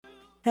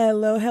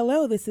Hello,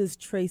 hello. This is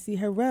Tracy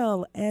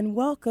Harrell, and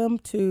welcome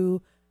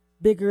to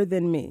Bigger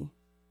Than Me.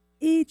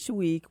 Each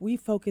week, we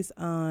focus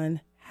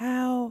on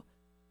how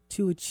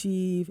to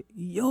achieve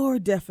your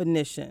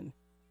definition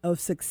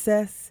of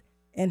success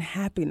and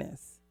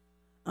happiness.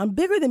 On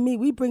Bigger Than Me,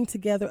 we bring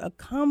together a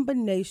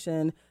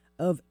combination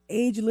of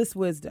ageless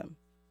wisdom,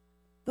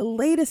 the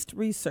latest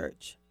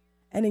research,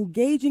 and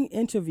engaging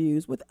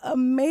interviews with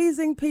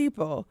amazing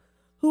people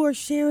who are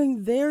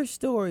sharing their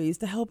stories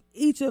to help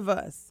each of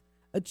us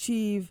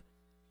achieve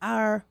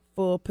our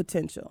full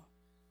potential.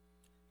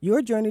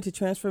 Your journey to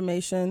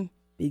transformation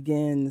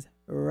begins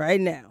right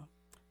now.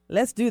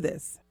 Let's do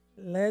this.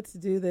 Let's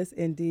do this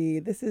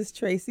indeed. This is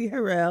Tracy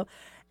Harrell,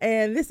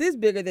 and this is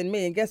Bigger Than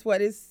Me. And guess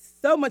what? It's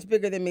so much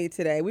bigger than me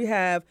today. We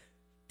have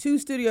two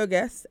studio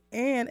guests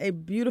and a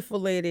beautiful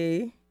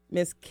lady,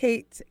 Miss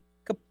Kate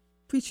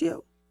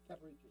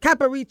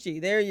Caparici.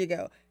 There you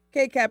go.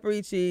 Kate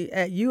Caparici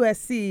at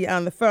USC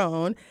on the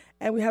phone.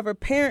 And we have her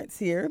parents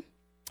here,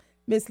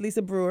 Miss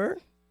Lisa Brewer.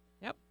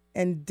 Yep.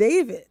 And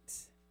David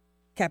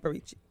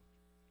Caparici.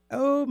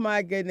 Oh,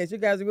 my goodness. You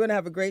guys are going to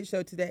have a great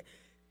show today.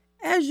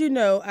 As you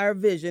know, our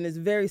vision is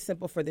very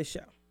simple for this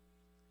show.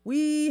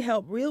 We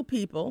help real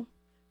people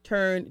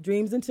turn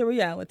dreams into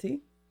reality.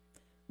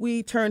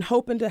 We turn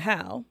hope into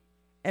how.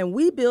 And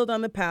we build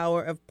on the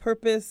power of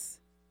purpose,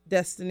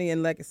 destiny,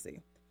 and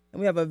legacy.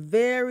 And we have a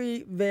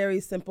very, very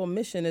simple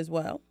mission as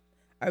well.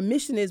 Our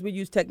mission is we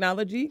use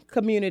technology,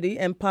 community,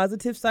 and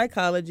positive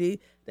psychology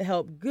to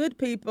help good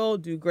people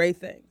do great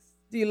things.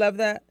 Do you love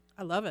that?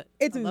 I love it.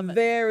 It's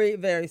very,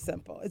 very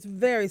simple. It's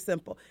very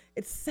simple.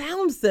 It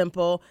sounds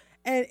simple.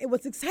 And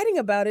what's exciting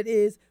about it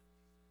is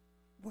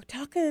we're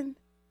talking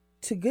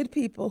to good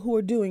people who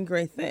are doing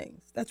great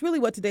things. That's really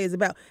what today is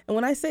about. And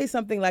when I say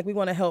something like we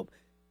want to help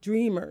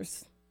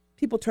dreamers,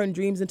 people turn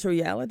dreams into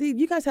reality.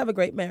 You guys have a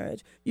great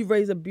marriage. You've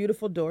raised a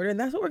beautiful daughter, and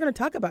that's what we're going to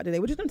talk about today.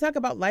 We're just going to talk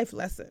about life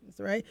lessons,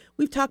 right?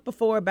 We've talked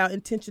before about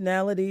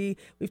intentionality.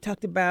 We've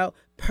talked about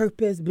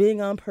purpose,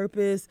 being on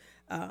purpose,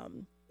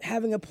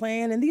 having a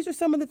plan, and these are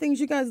some of the things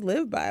you guys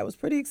live by. I was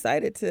pretty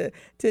excited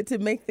to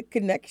make the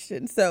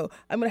connection. So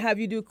I'm going to have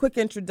you do a quick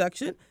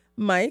introduction.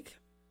 Mike,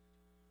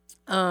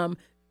 I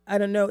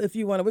don't know if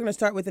you want to, we're going to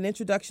start with an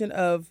introduction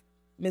of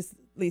Miss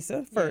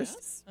Lisa first.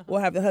 Yes.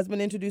 We'll have the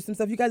husband introduce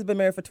himself. You guys have been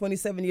married for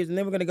 27 years, and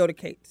then we're going to go to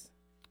Kate.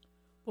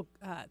 Well,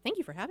 thank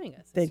you for having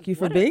us. Thank you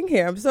for being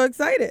here. I'm so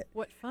excited.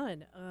 What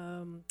fun.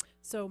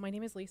 So my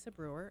name is Lisa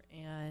Brewer,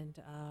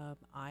 and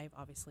I'm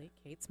obviously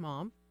Kate's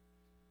mom.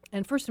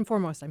 And first and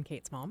foremost, I'm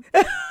Kate's mom.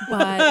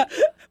 But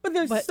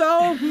there's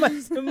so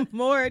much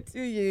more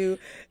to you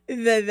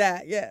than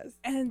that, yes.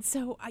 And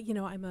so,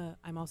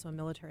 I'm also a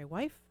military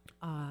wife.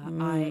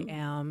 I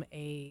am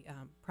a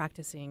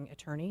practicing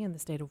attorney in the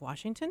state of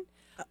Washington.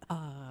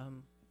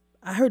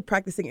 I heard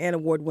practicing and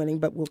award-winning,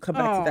 but we'll come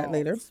back to that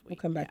later. Sweet. We'll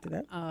come back to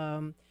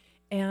that.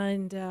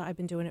 And I've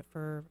been doing it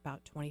for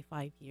about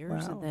 25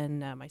 years. Wow.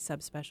 And then my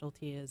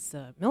subspecialty is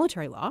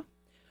military law,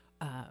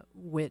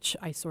 which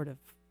I sort of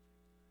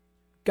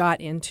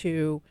got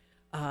into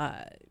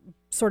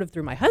sort of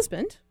through my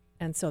husband.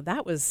 And so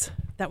that was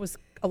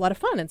a lot of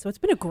fun. And so it's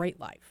been a great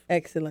life.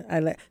 Excellent.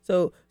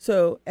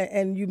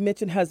 And you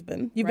mentioned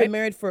husband. You've Right. been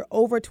married for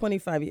over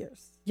 25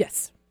 years.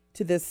 Yes.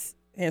 To this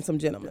handsome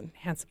gentleman.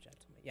 Handsome gentleman.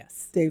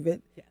 Yes.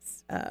 David.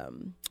 Yes.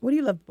 What do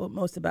you love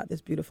most about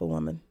this beautiful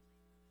woman?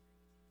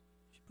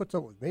 She puts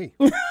up with me.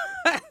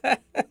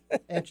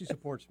 And she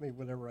supports me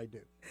whatever I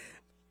do.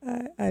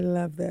 I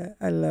love that.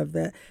 I love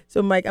that.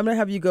 So, Mike, I'm going to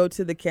have you go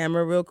to the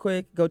camera real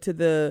quick. Go to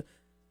the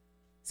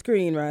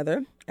screen,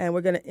 rather. And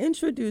we're going to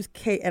introduce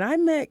Kate. And I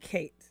met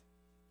Kate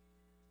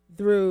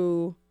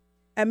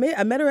I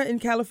met her in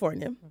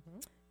California.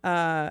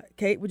 Mm-hmm.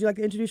 Kate, would you like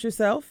to introduce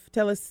yourself?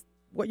 Tell us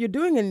what you're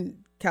doing in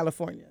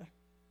California.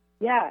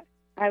 Yeah,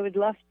 I would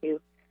love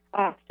to.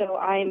 So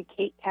I'm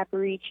Kate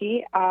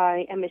Caparici.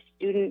 I am a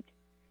student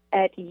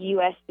at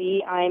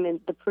USC. I'm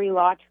in the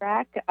pre-law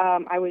track.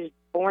 I was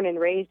born and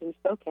raised in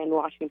Spokane,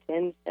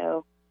 Washington,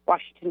 so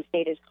Washington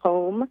State is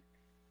home.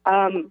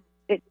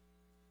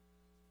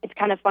 It's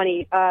kind of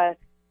funny.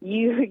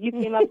 You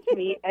came up to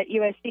me at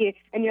USC,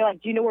 and you're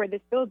like, do you know where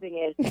this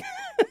building is?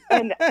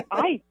 And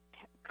I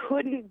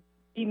couldn't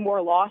be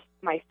more lost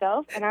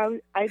myself, and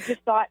I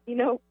just thought,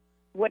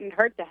 wouldn't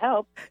hurt to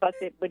help, plus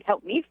it would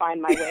help me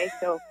find my way,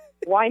 so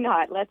why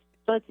not? Let's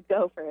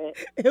go for it.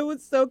 It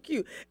was so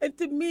cute. And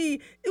to me,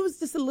 it was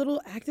just a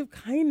little act of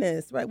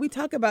kindness, right? We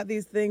talk about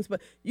these things,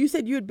 but you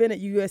said you had been at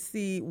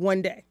USC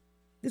one day.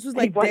 This was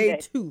like day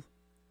 2.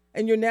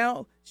 And you're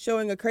now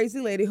showing a crazy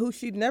lady who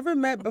she'd never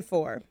met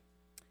before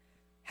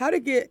how to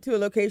get to a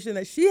location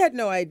that she had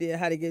no idea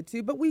how to get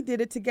to, but we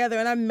did it together.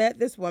 And I met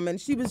this woman.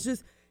 She was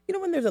just,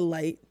 when there's a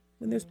light,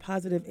 when there's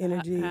positive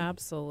energy.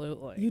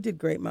 Absolutely. You did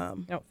great,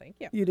 Mom. Oh, thank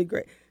you. You did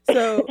great.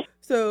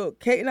 So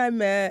Kate and I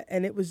met,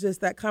 and it was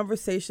just that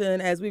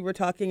conversation as we were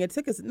talking. It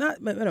took us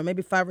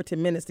maybe 5 or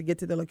 10 minutes to get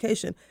to the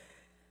location.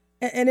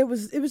 And it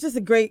was just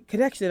a great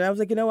connection. I was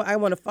like, you know what? I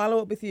want to follow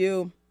up with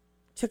you.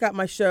 Check out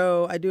my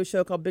show. I do a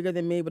show called Bigger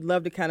Than Me. Would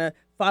love to kind of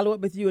follow up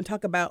with you and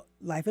talk about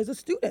life as a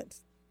student.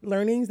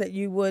 learnings that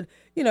you would,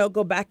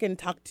 go back and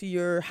talk to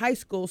your high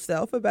school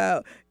self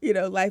about,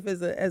 life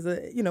as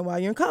a, while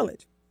you're in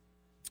college.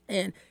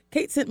 And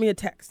Kate sent me a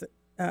text.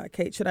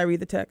 Kate, should I read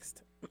the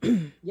text?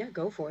 Yeah,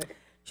 go for it.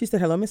 She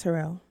said, "Hello, Miss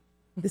Harrell.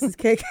 This is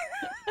Kate."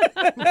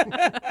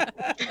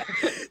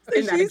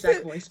 In that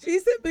exact voice. She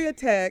sent me a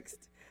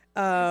text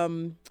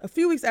a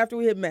few weeks after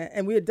we had met,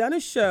 and we had done a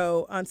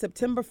show on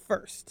September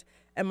 1st.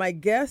 And my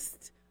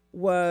guest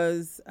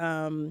was,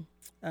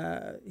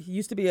 he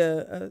used to be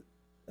a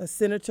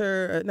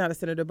senator, not a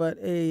senator, but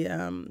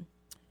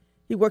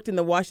he worked in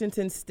the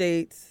Washington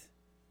State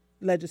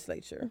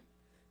legislature.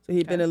 So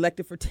he'd been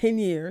elected for 10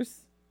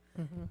 years.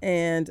 Mm-hmm.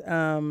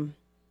 And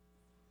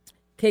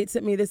Kate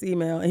sent me this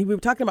email, and we were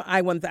talking about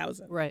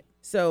I-1000. Right.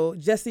 So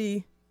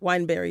Jesse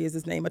Wineberry is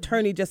his name,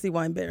 attorney Jesse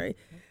Wineberry.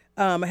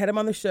 I had him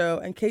on the show,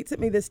 and Kate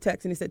sent me this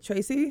text, and he said,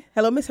 "Tracy,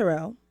 hello, Miss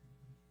Harrell."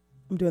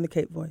 I'm doing the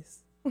Kate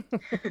voice.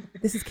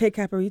 "This is Kate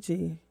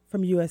Caparici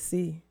from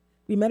USC.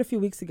 We met a few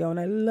weeks ago, and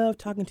I love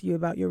talking to you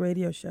about your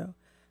radio show.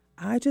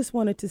 I just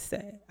wanted to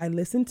say I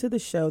listened to the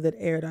show that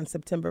aired on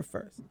September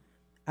 1st.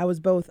 I was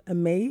both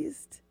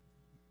amazed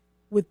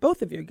with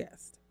both of your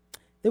guests.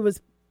 There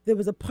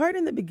was a part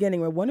in the beginning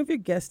where one of your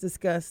guests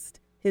discussed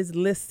his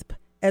lisp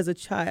as a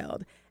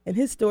child, and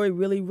his story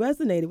really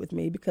resonated with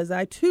me because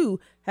I, too,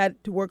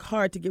 had to work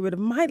hard to get rid of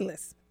my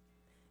lisp.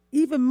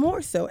 Even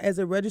more so as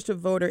a registered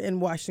voter in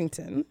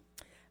Washington,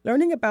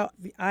 learning about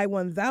the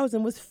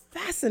I-1000 was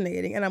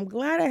fascinating, and I'm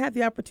glad I had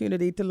the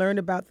opportunity to learn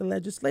about the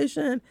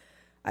legislation.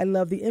 I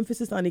love the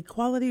emphasis on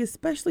equality,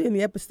 especially in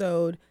the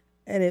episode,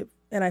 and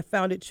I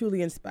found it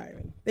truly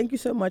inspiring. Thank you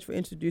so much for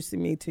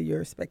introducing me to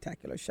your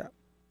spectacular show."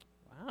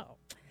 Wow.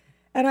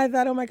 And I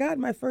thought, oh my God,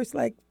 my first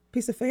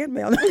piece of fan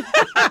mail.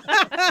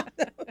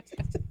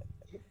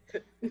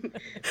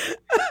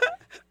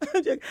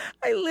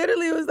 I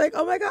literally was like,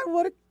 oh my God,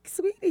 what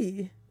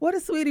a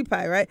sweetie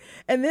pie, right?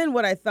 And then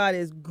what I thought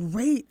is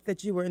great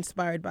that you were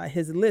inspired by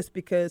his list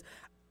because,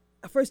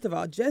 first of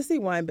all, Jesse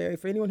Wineberry,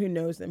 for anyone who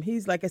knows him,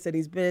 he's, like I said,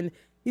 he's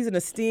an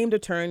esteemed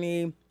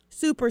attorney,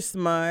 super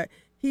smart.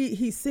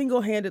 He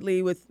single-handedly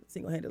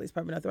is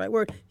probably not the right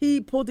word, he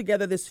pulled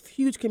together this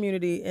huge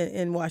community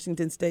in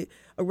Washington State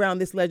around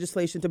this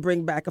legislation to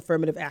bring back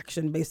affirmative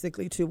action,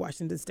 basically, to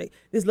Washington State.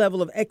 This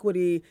level of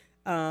equity.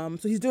 So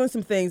he's doing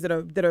some things that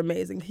are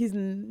amazing. He's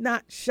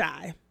not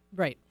shy.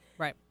 Right.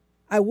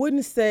 I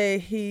wouldn't say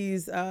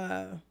he's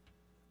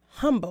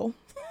humble.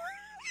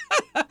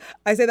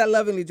 I say that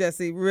lovingly,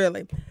 Jesse,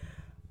 really.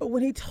 But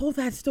when he told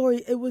that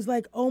story, it was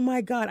like, oh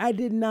my God, I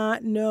did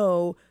not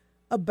know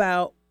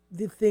about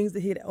the things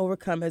that he had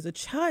overcome as a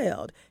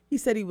child. He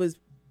said he was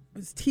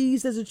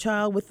teased as a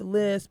child with the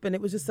lisp, and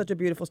it was just such a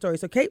beautiful story.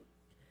 So, Kate,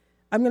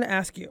 I'm going to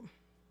ask you.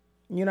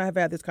 You and I have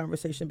had this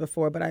conversation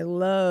before, but I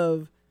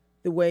love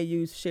the way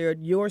you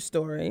shared your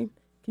story.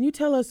 Can you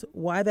tell us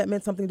why that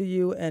meant something to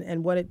you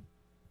and what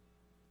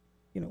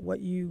what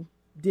you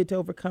did to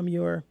overcome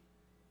your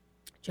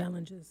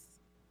challenges?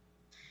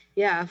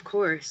 Yeah, of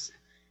course.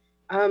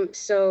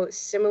 So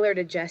similar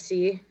to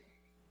Jesse,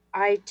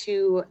 I,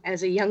 too,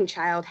 as a young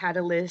child, had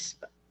a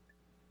lisp.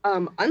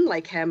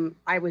 Unlike him,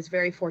 I was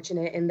very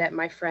fortunate in that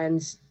my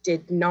friends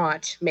did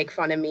not make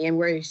fun of me and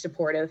were very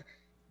supportive.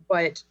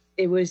 But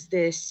it was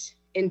this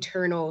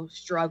internal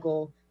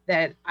struggle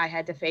that I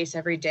had to face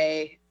every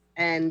day.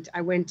 And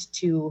I went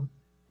to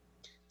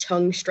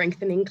tongue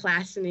strengthening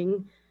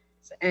classes,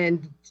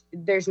 and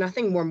there's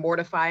nothing more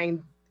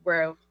mortifying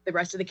where the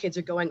rest of the kids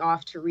are going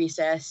off to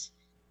recess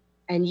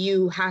and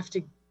you have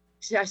to,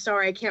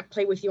 sorry, I can't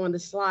play with you on the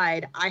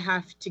slide. I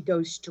have to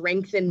go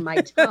strengthen my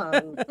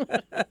tongue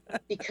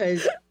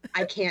because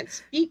I can't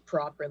speak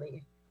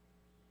properly.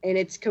 And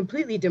it's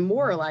completely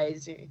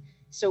demoralizing.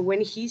 So when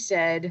he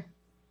said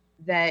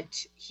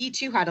that he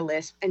too had a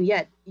lisp, and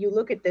yet you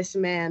look at this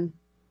man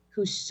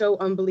who's so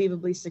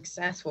unbelievably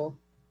successful,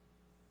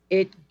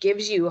 it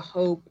gives you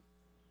hope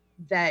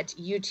that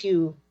you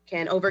too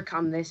can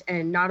overcome this,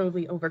 and not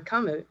only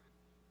overcome it,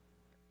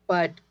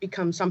 but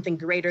become something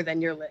greater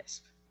than your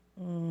lisp.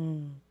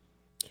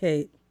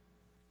 Kate,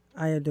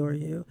 I adore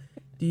you.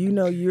 Do you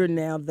know you're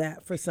now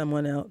that for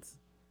someone else?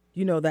 Do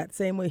you know that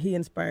same way he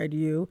inspired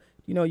you?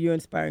 Do you know you're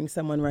inspiring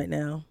someone right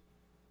now?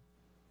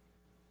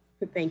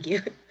 Thank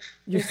you.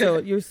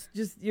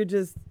 You're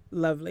just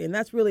lovely. And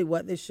that's really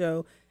what this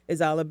show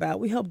is all about.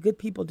 We help good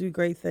people do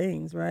great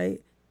things,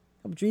 right?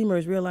 Help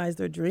dreamers realize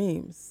their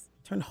dreams.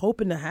 Turn hope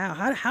into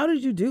how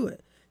did you do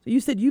it? So you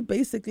said you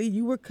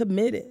were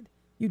committed.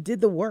 You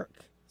did the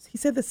work. He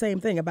said the same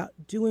thing about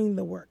doing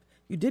the work.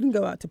 You didn't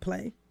go out to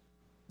play.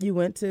 You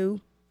went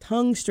to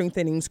tongue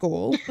strengthening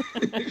school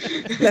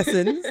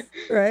lessons,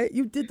 right?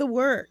 You did the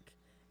work.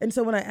 And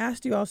so when I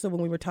asked you also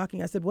when we were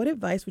talking, I said, what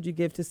advice would you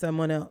give to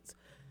someone else?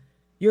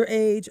 Your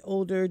age,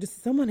 older,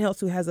 just someone else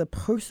who has a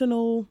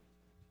personal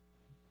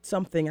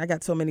something. I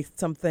got some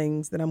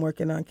things that I'm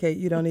working on, Kate,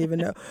 you don't even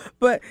know.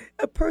 But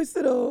a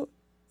personal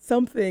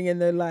something in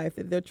their life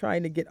that they're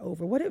trying to get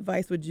over. What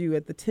advice would you,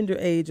 at the tender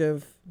age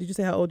of, did you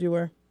say how old you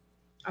were?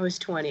 I was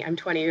 20. I'm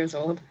 20 years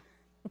old.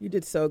 You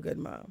did so good,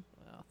 Mom.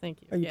 Well,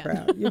 Thank you. Are you Yeah.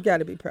 proud? You've got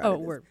to be proud. Oh,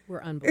 of this.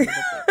 we're unbelievably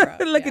proud.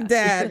 Look yeah. at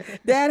Dad.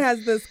 Dad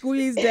has the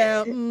squeeze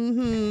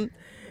down.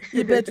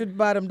 You bet your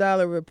bottom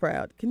dollar we're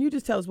proud. Can you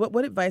just tell us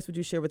what advice would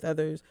you share with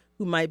others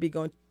who might be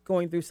going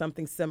through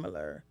something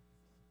similar?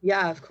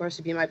 Yeah, of course,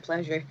 it'd be my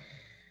pleasure.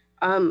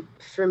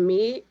 For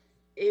me,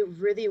 it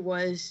really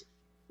was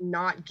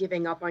not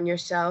giving up on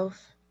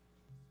yourself.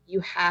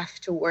 You have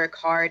to work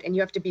hard and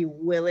you have to be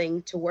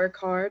willing to work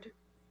hard.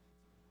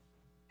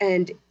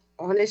 And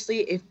honestly,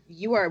 if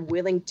you are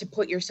willing to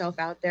put yourself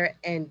out there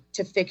and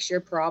to fix your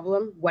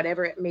problem,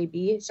 whatever it may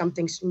be,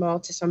 something small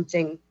to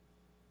something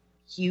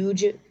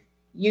huge,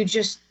 you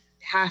just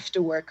have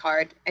to work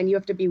hard and you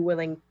have to be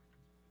willing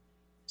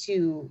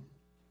to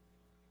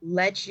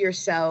let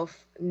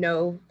yourself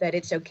know that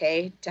it's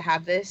okay to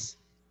have this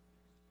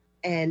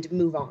and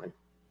move on.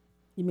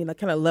 You mean like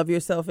kind of love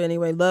yourself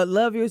anyway?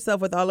 Love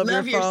yourself with all of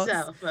Love your faults.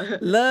 yourself.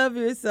 Love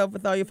yourself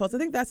with all your faults. I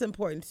think that's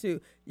important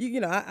too. You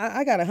know,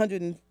 I got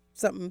 100 and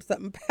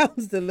something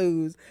pounds to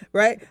lose,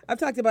 right? I've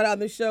talked about it on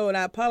the show, and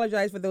I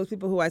apologize for those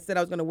people who I said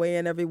I was going to weigh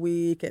in every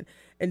week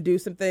and do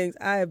some things.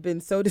 I have been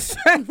so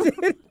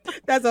distracted.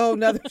 That's a whole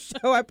nother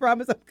show. I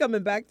promise I'm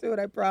coming back to it.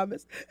 I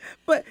promise.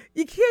 But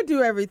you can't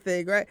do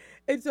everything, right?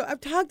 And so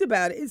I've talked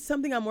about it. It's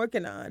something I'm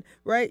working on,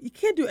 right? You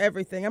can't do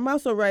everything. I'm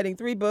also writing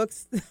 3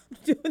 books,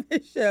 doing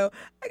this show.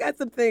 I got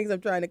some things I'm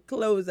trying to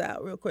close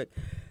out real quick.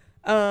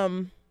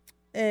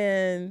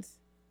 And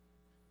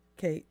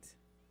Kate,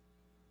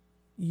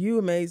 you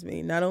amaze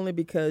me, not only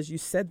because you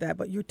said that,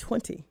 but you're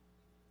 20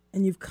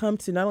 and you've come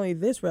to not only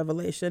this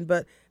revelation,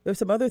 but there's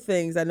some other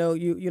things I know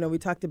you know, we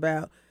talked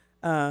about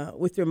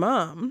with your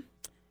mom.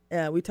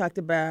 We talked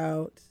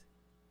about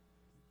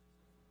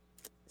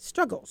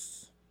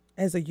struggles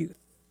as a youth.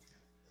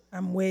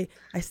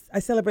 I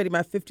celebrated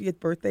my 50th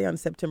birthday on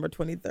September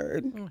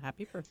 23rd. Oh,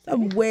 happy birthday.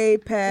 I'm way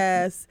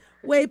past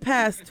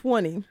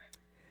 20.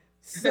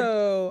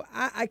 So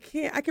I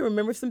can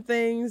remember some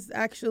things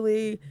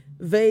actually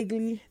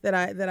vaguely that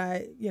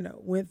I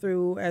went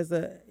through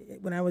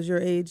when I was your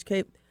age,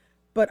 Kate.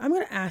 But I'm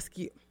going to ask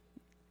you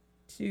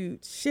to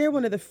share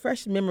one of the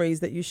fresh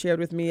memories that you shared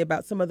with me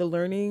about some of the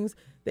learnings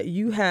that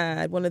you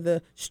had, one of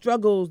the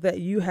struggles that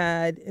you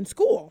had in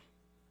school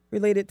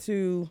related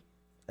to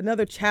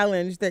another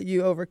challenge that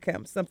you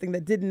overcome, something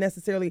that didn't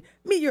necessarily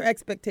meet your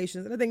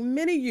expectations. And I think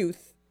many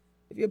youth,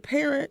 if you're a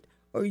parent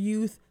or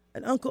youth,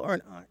 an uncle or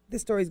an aunt,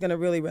 this story is going to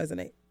really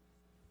resonate.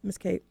 Miss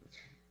Kate.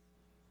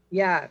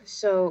 Yeah,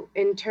 so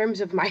in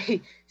terms of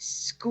my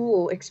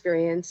school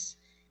experience,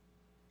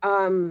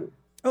 oh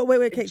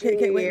wait, Kate,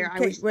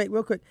 wait,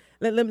 real quick.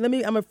 Let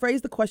me. I'm gonna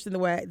phrase the question the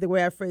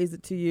way I phrased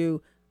it to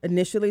you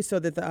initially, so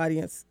that the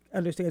audience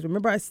understands.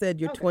 Remember, I said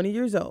you're 20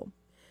 years old,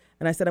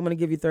 and I said I'm going to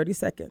give you 30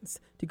 seconds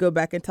to go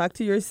back and talk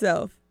to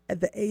yourself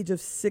at the age of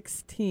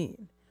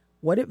 16.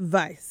 What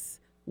advice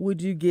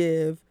would you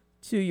give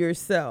to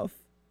yourself?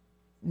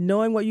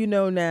 Knowing what you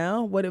know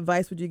now, what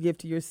advice would you give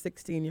to your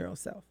 16-year-old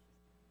self?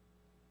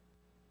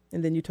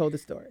 And then you told the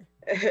story.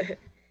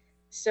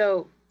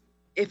 So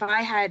if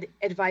I had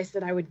advice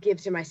that I would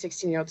give to my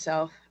 16-year-old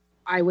self,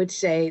 I would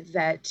say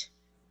that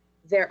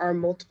there are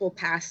multiple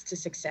paths to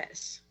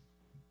success.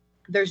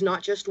 There's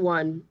not just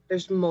one,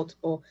 there's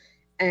multiple.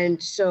 And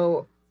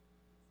so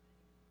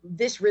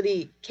this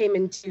really came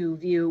into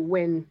view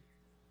when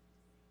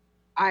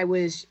I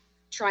was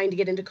trying to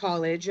get into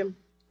college,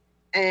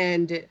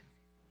 and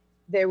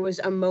there was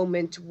a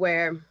moment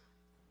where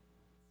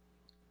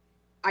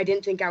I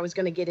didn't think I was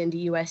going to get into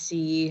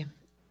USC.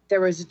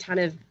 There was a ton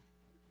of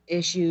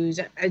issues.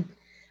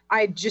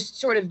 I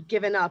just sort of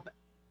given up.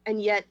 And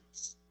yet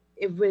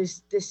it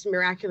was this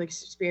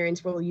miraculous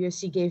experience where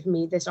USC gave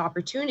me this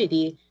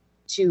opportunity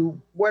to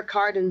work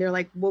hard. And they're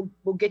like, we'll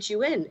get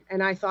you in.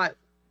 And I thought,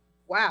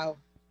 wow,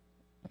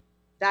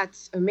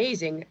 that's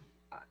amazing.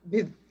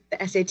 The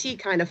SAT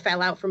kind of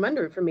fell out from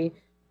under it for me,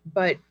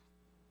 but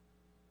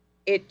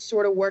it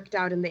sort of worked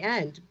out in the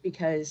end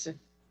because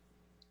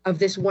of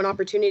this one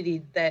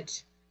opportunity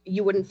that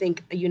you wouldn't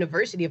think a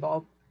university of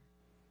all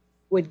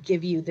would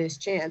give you this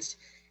chance.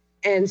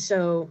 And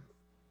so,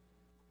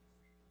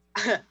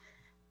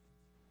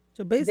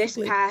 basically, this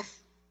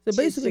path. So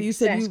basically,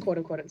 success, you said quote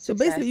unquote. So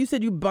basically, you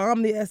said you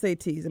bombed the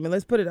SATs. I mean,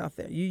 let's put it out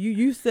there.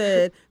 You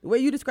said the way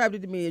you described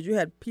it to me is you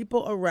had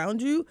people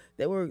around you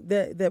that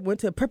went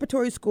to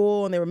preparatory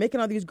school and they were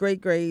making all these great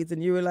grades,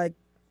 and you were like,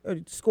 or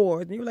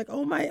scores, and you were like,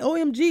 oh my,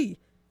 OMG,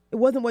 it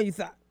wasn't what you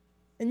thought,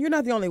 and you're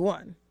not the only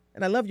one.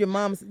 And I love your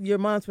mom's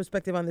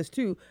perspective on this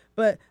too.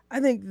 But I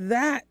think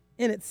that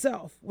in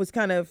itself was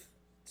kind of,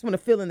 just want to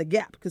fill in the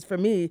gap, because for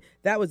me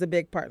that was a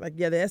big part. Like,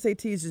 yeah, the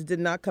SATs just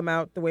did not come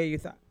out the way you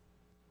thought.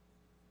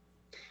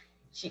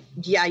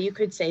 Yeah, you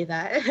could say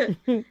that.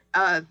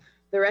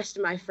 The rest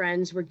of my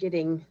friends were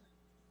getting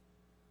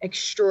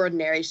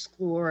extraordinary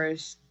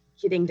scores,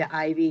 getting to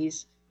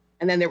Ivies,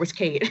 and then there was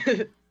Kate.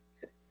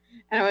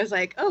 And I was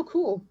like, oh,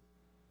 cool.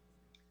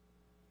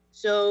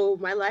 So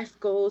my life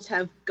goals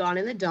have gone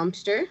in the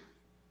dumpster.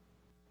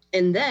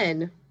 And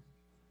then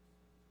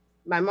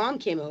my mom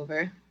came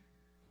over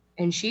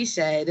and she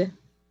said,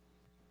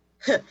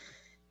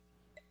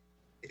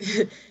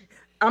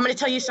 I'm going to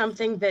tell you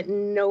something that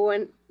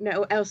no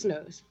else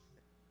knows.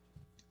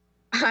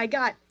 I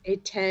got a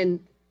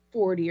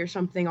 1040 or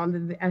something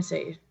on the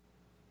essay.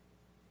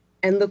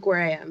 And look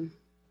where I am.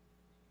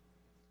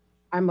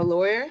 I'm a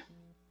lawyer.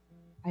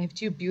 I have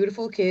 2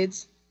 beautiful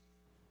kids,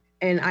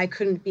 and I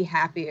couldn't be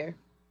happier.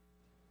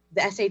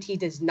 The SAT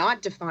does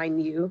not define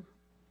you.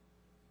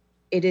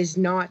 It is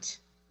not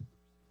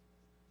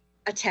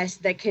a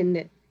test that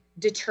can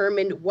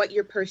determine what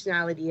your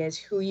personality is,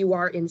 who you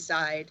are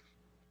inside,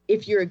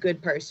 if you're a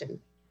good person.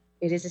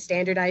 It is a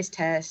standardized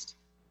test,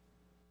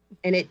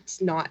 and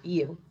it's not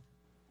you.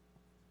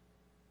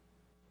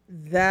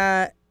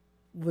 That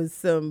was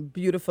some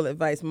beautiful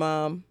advice,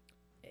 Mom.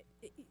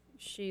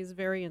 She's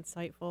very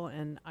insightful,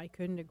 and I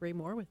couldn't agree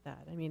more with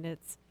that. I mean,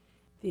 it's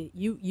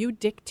you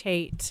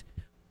dictate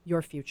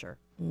your future.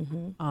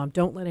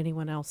 Don't let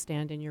anyone else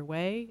stand in your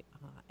way,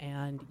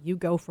 and you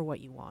go for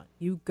what you want.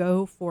 You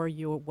go for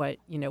what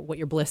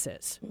your bliss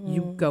is.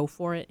 You go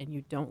for it, and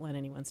you don't let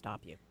anyone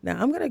stop you.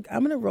 Now I'm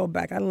gonna roll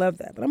back. I love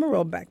that, but I'm gonna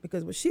roll back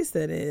because what she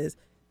said is,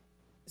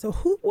 so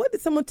what did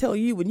someone tell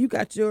you when you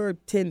got your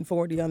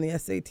 1040 on the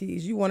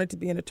SATs? You wanted to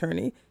be an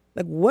attorney.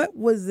 Like, what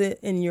was it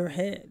in your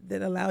head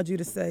that allowed you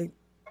to say,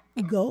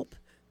 gulp,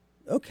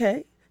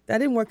 okay, that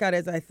didn't work out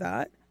as I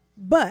thought,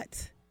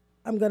 but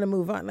I'm going to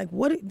move on? Like,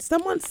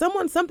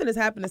 something has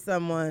happened to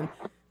someone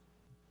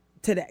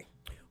today.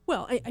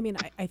 Well, I mean,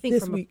 I think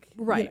this from week,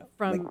 right,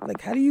 from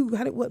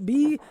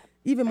be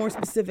even more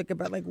specific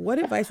about, like, what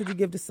advice would you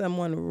give to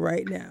someone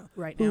right now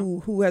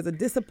who has a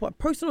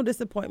personal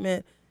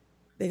disappointment?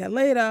 They got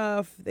laid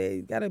off. They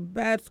got a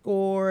bad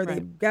score. They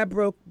got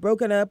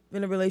broken up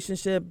in a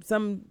relationship.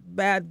 Some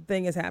bad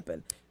thing has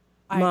happened.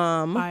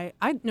 Mom,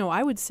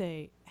 I would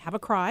say have a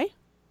cry.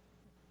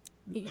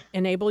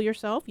 Enable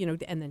yourself,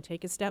 and then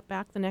take a step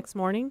back the next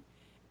morning,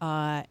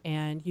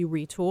 and you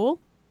retool.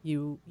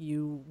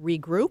 You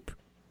regroup,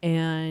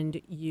 and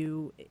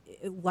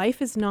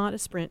life is not a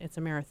sprint; it's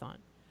a marathon.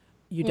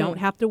 You don't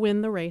have to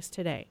win the race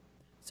today,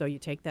 so you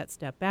take that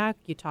step back.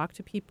 You talk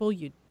to people.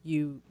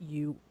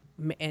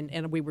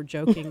 And we were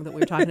joking that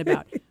we were talking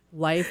about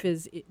life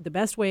is the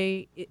best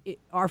way.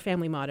 Our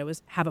family motto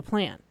is have a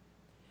plan.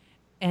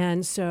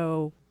 And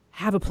so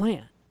have a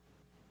plan.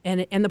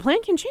 And the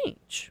plan can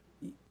change,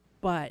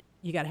 but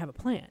you got to have a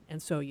plan.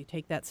 And so you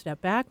take that step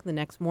back. The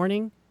next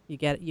morning, you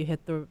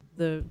hit the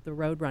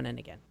road running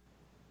again.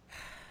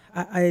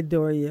 I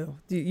adore you.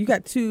 You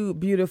got 2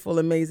 beautiful,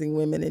 amazing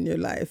women in your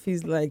life.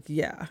 He's like,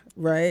 yeah,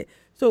 right?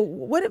 So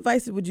what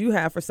advice would you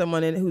have for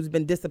someone who's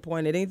been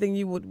disappointed? Anything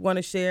you would want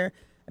to share?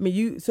 I mean,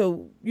 you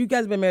guys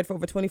have been married for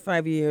over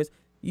 25 years.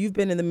 You've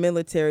been in the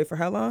military for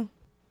how long?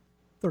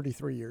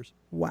 33 years.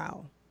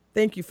 Wow.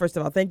 Thank you, first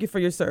of all. Thank you for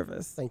your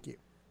service. Thank you.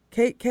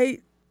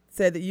 Kate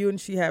said that you and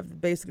she have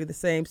basically the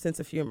same sense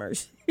of humor.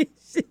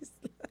 She's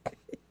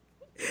like,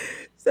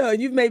 so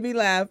you've made me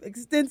laugh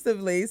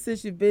extensively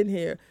since you've been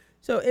here.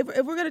 So if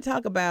we're going to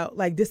talk about,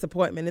 like,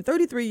 disappointment in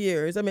 33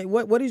 years, I mean,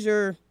 what is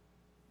your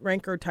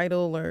rank or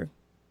title, or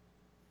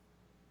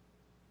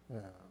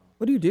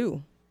what do you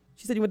do?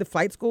 She said you went to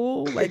flight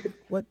school. Like,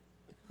 what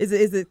is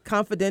it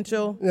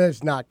confidential?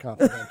 It's not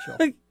confidential.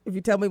 If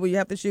you tell me, will you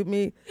have to shoot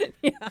me?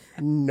 Yeah.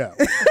 No.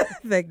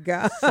 Thank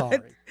God.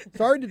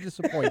 Sorry to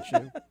disappoint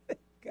you.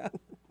 God.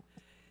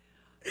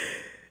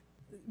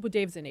 Well,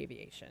 Dave's in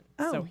aviation,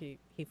 so he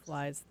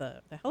flies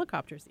the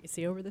helicopters that you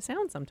see over the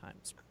sound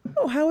sometimes.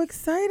 Oh, how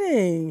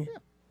exciting!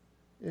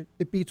 Yeah.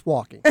 It beats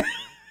walking.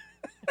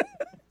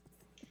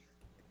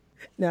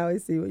 Now I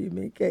see what you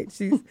mean, Kate.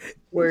 She's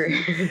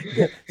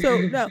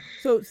Yeah.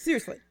 So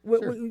seriously,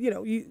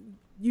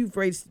 you've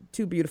raised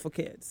 2 beautiful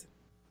kids.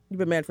 You've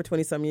been married for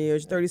 20-some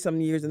years,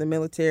 30-some years in the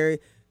military.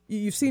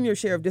 You've seen your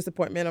share of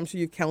disappointment. I'm sure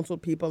you've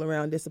counseled people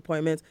around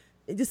disappointments.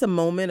 Just a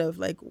moment of,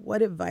 like,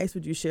 what advice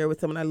would you share with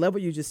someone? I love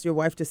what your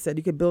wife just said.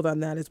 You could build on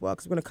that as well,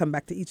 because we're going to come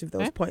back to each of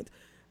those points.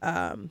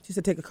 She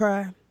said, take a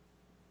cry.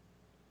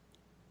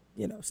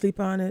 Sleep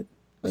on it.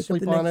 Wake up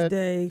the next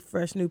day,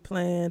 fresh new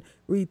plan,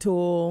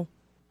 retool.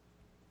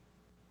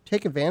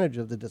 Take advantage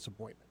of the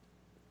disappointment.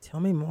 Tell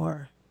me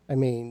more. I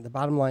mean, the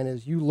bottom line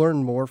is you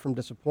learn more from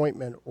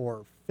disappointment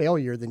or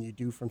failure than you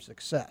do from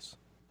success.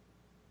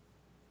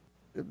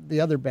 The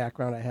other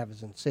background I have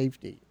is in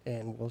safety,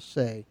 and we'll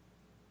say,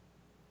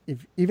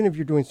 even if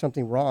you're doing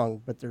something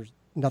wrong, but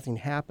nothing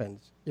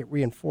happens, it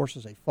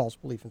reinforces a false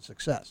belief in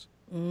success.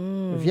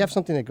 If you have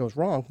something that goes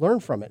wrong, learn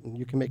from it, and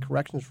you can make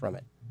corrections from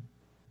it.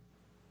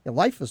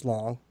 Life is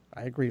long.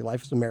 I agree.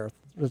 Life is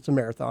it's a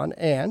marathon,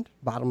 and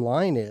bottom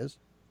line is,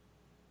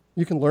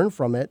 you can learn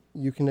from it.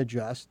 You can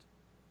adjust.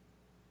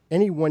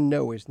 Any one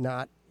no is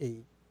not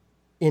a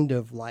end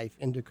of life,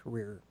 end of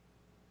career,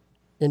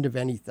 end of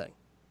anything.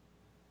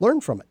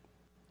 Learn from it.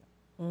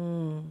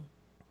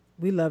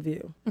 We love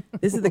you.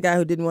 This is the guy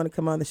who didn't want to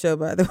come on the show,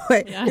 by the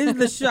way. Yeah. This is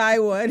the shy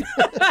one.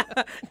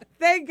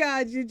 Thank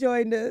God you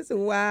joined us.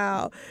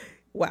 Wow.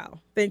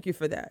 Thank you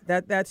for that.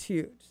 That's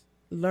huge.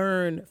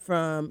 Learn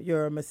from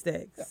your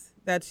mistakes. Yeah.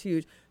 That's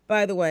huge.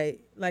 By the way,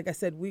 like I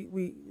said,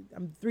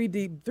 I'm 3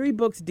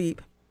 books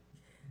deep.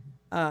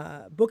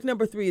 Book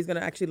number 3 is going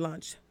to actually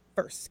launch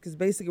first because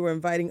basically we're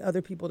inviting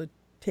other people to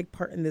take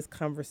part in this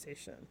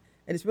conversation.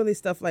 And it's really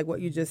stuff like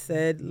what you just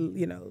said,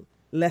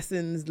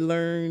 lessons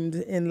learned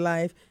in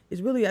life.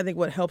 It's really, I think,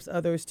 what helps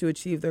others to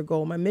achieve their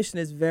goal. My mission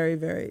is very,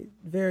 very,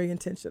 very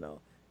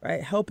intentional,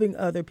 right? Helping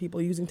other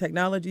people using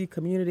technology,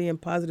 community,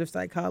 and positive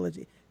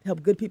psychology to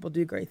help good people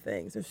do great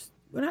things.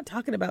 We're not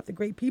talking about the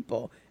great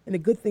people and the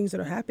good things that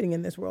are happening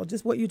in this world.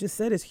 Just what you just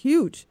said is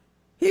huge,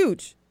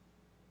 huge.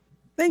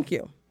 Thank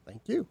you.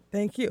 Thank you.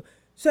 Thank you.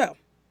 So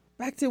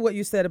back to what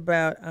you said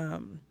about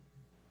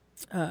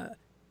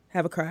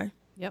have a cry.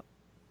 Yep.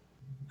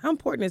 How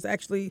important is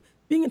actually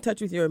being in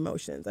touch with your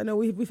emotions? I know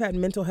we've had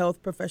mental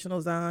health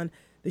professionals on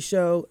the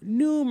show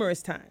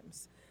numerous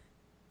times.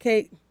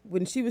 Kate,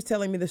 when she was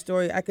telling me the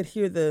story, I could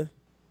hear the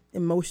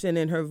emotion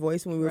in her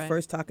voice when we were Right.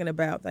 first talking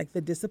about like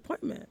the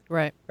disappointment,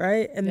 Right.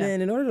 right? And Yeah.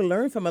 then in order to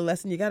learn from a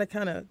lesson, you got to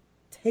kind of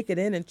take it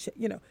in and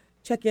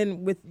check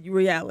in with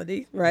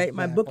reality, right?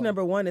 My book Exactly.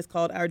 number 1 is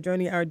called Our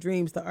Journey, Our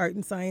Dreams, The Art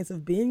and Science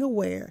of Being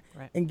Aware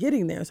Right. and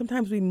Getting There.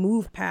 Sometimes we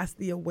move past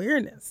the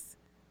awareness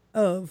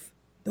of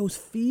those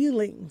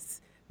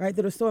feelings, right,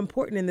 that are so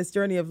important in this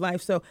journey of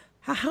life. So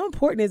how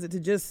important is it to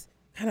just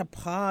kind of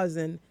pause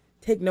and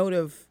take note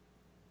of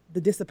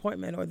the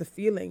disappointment or the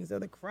feelings or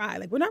the cry?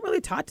 Like, we're not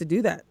really taught to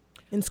do that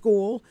in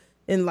school,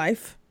 in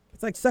life.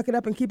 It's like suck it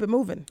up and keep it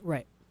moving.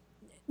 Right.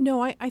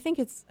 No, I think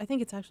it's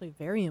actually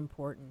very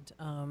important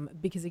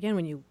because again,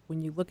 when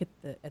you look at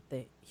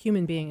the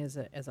human being as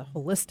a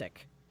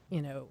holistic,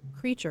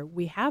 creature,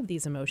 we have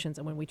these emotions,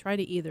 and when we try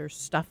to either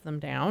stuff them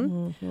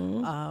down,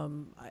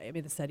 I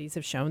mean, the studies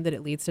have shown that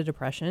it leads to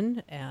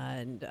depression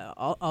and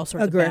all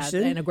sorts Aggression.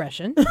 of bad, and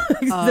aggression.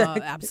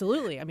 Exactly.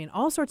 Absolutely. I mean,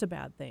 all sorts of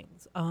bad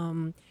things.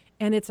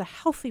 And it's a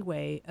healthy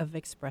way of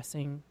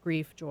expressing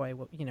grief, joy,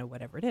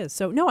 whatever it is.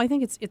 So no, I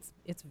think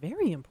it's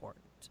very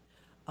important.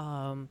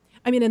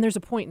 I mean, and there's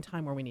a point in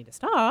time where we need to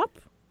stop.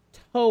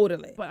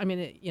 Totally. But I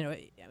mean,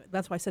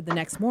 that's why I said the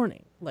next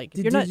morning. Like,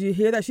 Did, you're not did you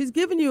hear that? She's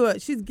giving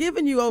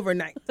you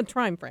overnight. the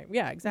time frame.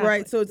 Yeah, exactly.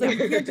 Right. So it's like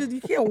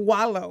you can't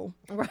wallow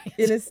Right.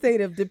 in a state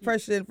of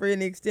depression for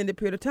any extended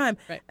period of time.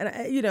 Right. And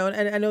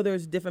I know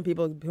there's different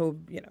people who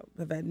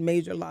have had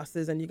major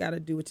losses, and you got to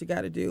do what you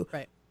got to do.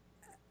 Right.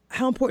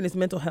 How important is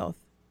mental health?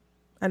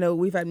 I know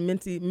we've had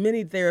many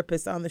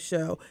therapists on the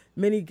show,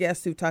 many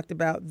guests who talked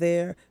about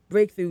their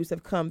breakthroughs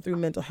have come through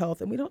mental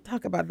health, and we don't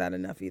talk about that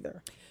enough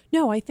either.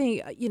 No, I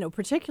think,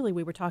 particularly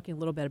we were talking a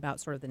little bit about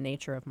sort of the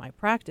nature of my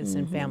practice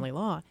in family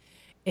law.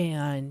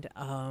 And,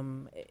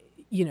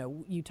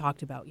 you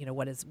talked about,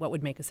 what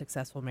would make a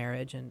successful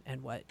marriage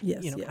and what,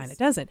 Yes, kind yes. of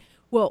doesn't.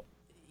 Well,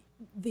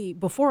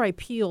 before I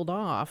peeled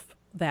off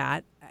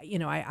that,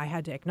 I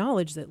had to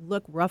acknowledge that,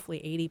 look,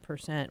 roughly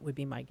 80% would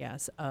be my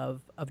guess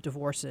of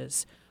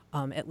divorces,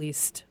 at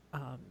least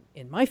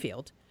in my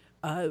field,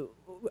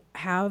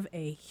 have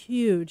a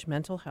huge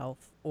mental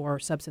health or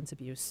substance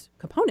abuse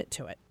component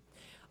to it.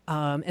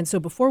 And so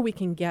before we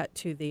can get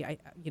to the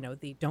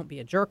don't be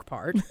a jerk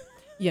part,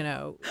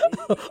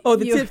 Oh,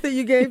 the tips that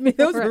you gave me,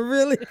 those were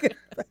really good.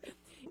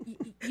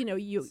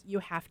 you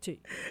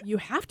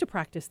have to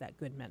practice that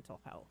good mental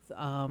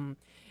health.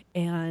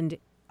 And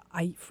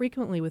I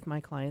frequently with my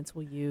clients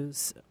will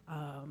use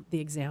the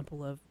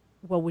example of,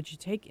 well, would you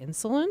take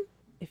insulin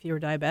if you were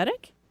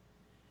diabetic?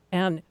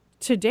 And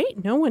to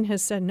date, no one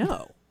has said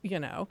no,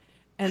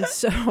 and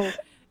so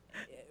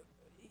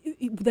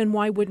then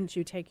why wouldn't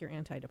you take your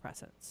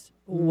antidepressants?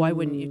 Why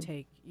wouldn't you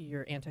take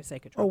your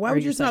antipsychotropic? Or why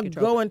would you just not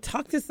go and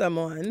talk to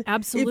someone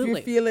Absolutely. if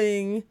you're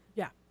feeling...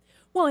 Yeah.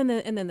 Well, and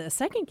then the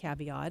second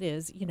caveat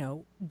is,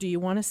 do you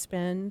want to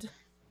spend,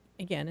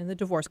 again, in the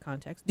divorce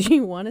context, do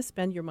you want to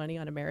spend your money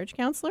on a marriage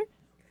counselor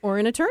or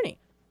an attorney?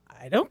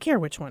 I don't care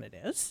which one it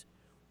is,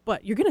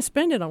 but you're going to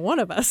spend it on one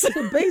of us.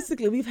 So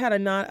basically, we've had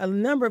a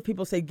number of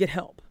people say, get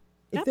help.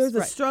 If That's there's a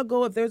right.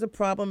 struggle, if there's a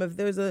problem, if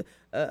there's a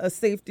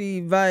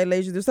safety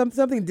violation, there's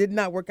something did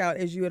not work out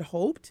as you had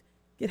hoped,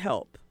 get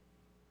help.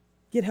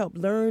 Get help.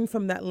 Learn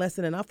from that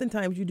lesson. And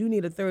oftentimes you do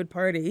need a third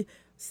party,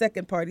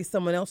 second party,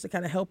 someone else to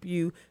kind of help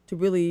you to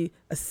really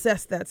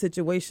assess that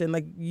situation.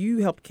 Like you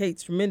helped Kate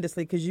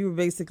tremendously because you were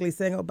basically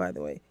saying, oh, by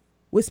the way,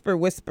 whisper,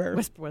 whisper.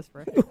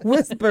 Whisper.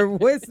 Whisper,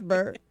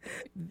 whisper.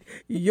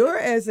 Your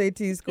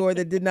SAT score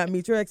that did not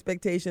meet your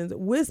expectations.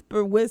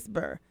 Whisper,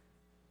 whisper.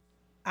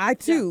 I,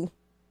 too,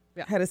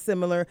 Yeah. had a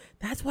similar.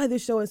 That's why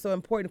this show is so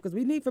important, because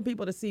we need for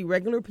people to see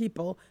regular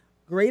people,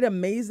 great,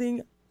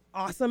 amazing,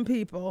 awesome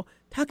people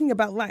talking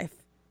about life,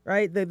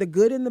 right? The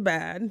good and the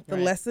bad, the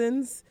Right.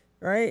 lessons,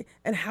 right?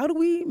 And how do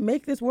we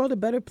make this world a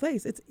better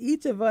place? It's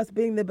each of us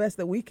being the best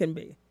that we can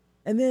be,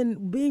 and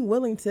then being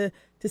willing to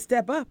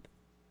step up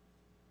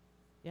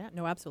Yeah,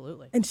 no,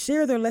 absolutely. and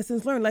share their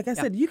lessons learned. Like I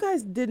said, you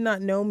guys did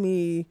not know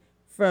me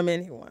from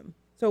anyone.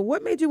 So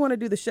what made you want to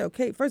do the show?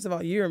 Kate, first of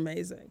all, you're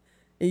amazing.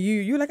 And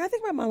you're like, I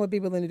think my mom would be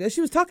willing to do this.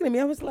 She was talking to me.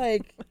 I was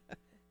like,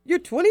 you're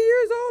 20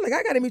 years old? Like,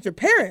 I got to meet your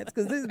parents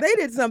because they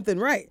did something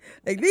right.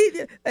 Like,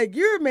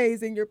 you're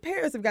amazing. Your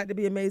parents have got to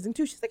be amazing,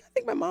 too. She's like, I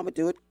think my mom would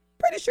do it.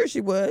 Pretty sure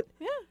she would.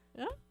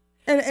 Yeah.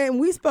 And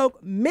we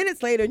spoke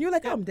minutes later, and you're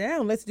like, I'm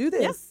down. Let's do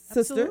this, Yeah,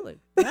 sister. absolutely.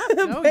 Yeah,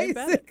 no, you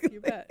bet.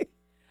 You bet.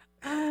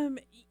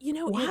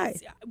 Why?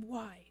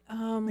 Why?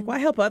 Like, why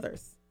help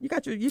others? You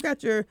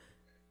got your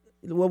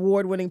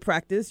award-winning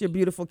practice, your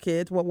beautiful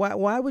kids.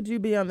 Why would you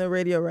be on the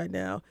radio right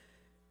now,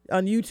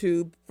 on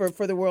YouTube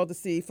for the world to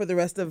see for the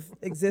rest of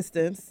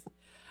existence?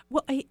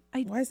 Well,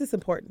 why is this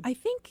important? I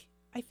think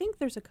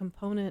there's a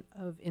component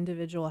of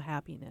individual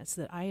happiness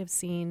that I have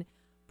seen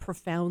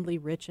profoundly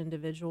rich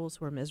individuals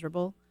who are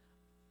miserable,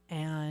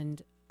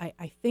 and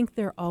I think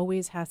there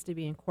always has to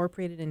be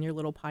incorporated in your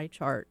little pie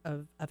chart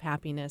of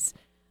happiness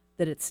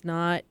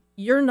that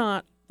you're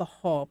not the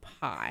whole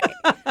pie.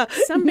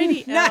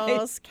 Somebody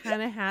else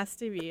kind of has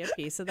to be a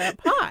piece of that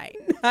pie.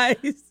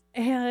 Nice.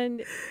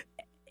 And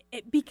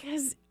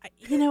because,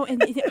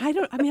 and I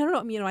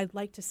don't know, I'd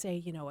like to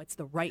say, it's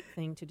the right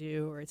thing to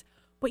do,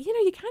 but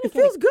you kind of It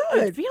feels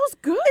good. It feels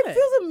good. It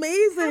feels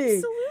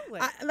amazing.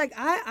 Absolutely.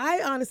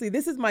 I honestly,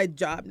 this is my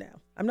job now.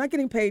 I'm not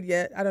getting paid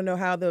yet. I don't know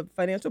how the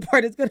financial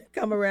part is going to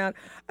come around.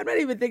 I'm not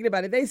even thinking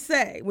about it. They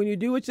say when you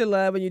do what you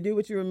love and you do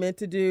what you were meant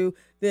to do,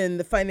 then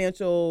the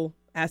financial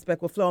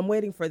aspect will flow. I'm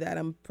waiting for that.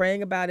 I'm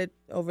praying about it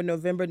over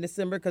November and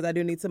December because I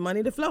do need some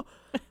money to flow.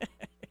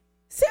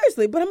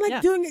 Seriously, but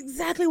I'm doing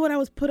exactly what I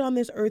was put on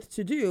this earth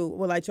to do.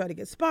 Will I try to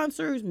get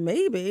sponsors?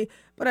 Maybe,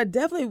 but I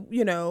definitely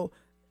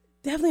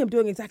am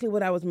doing exactly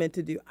what I was meant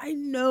to do. I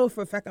know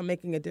for a fact I'm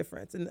making a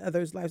difference in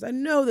others' lives. I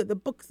know that the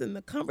books and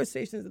the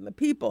conversations and the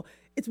people,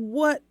 it's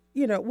what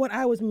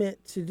I was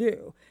meant to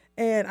do.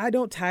 And I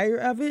don't tire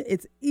of it.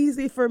 It's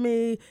easy for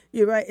me.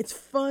 You're right. It's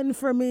fun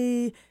for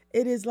me.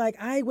 It is like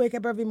I wake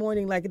up every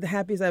morning like the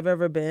happiest I've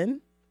ever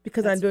been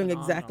because I'm doing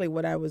exactly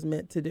what I was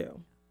meant to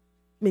do.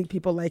 Meet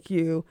people like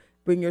you,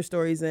 bring your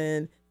stories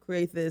in,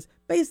 create this.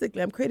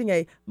 Basically, I'm creating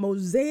a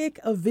mosaic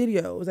of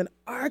videos, an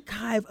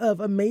archive of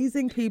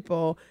amazing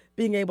people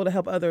being able to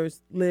help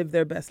others live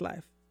their best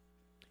life.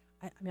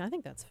 I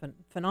think that's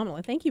phenomenal.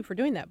 And thank you for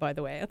doing that, by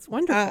the way. That's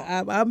wonderful.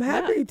 I'm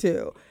happy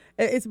to.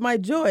 It's my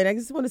joy. And I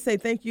just want to say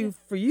thank you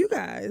for you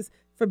guys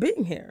for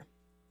being here.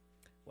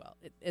 Well,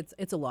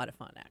 it's a lot of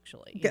fun,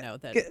 actually.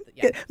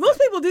 Most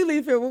people do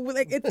leave here.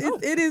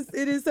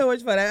 It is so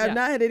much fun. I've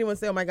not had anyone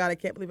say, "Oh my God, I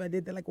can't believe I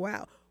did that." Like,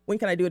 wow, when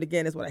can I do it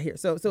again? Is what I hear.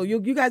 So you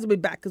guys will be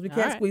back because we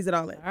can't squeeze it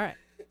all in. All right.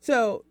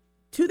 So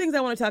 2 things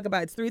I want to talk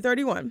about. It's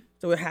 3:31,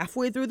 so we're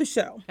halfway through the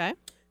show. Okay.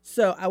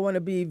 So I want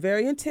to be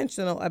very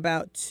intentional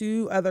about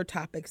 2 other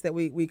topics that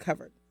we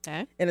covered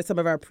in some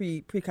of our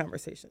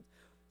pre-conversations.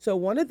 So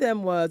one of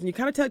them was, and you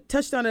kind of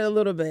touched on it a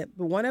little bit,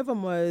 but one of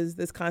them was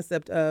this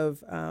concept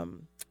of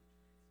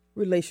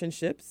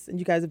relationships. And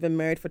you guys have been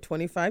married for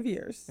 25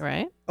 years.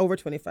 Right. Over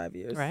 25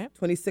 years. Right.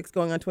 26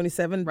 going on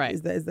 27. Right.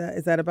 Is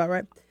that about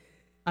right?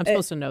 I'm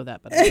supposed to know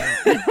that, but I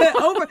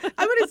don't.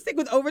 I'm going to stick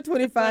with over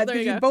 25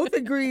 because you both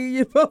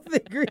agree.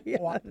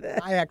 On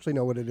that. I actually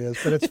know what it is,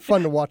 but it's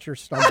fun to watch her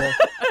stumble.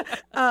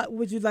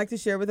 Would you like to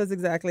share with us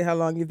exactly how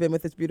long you've been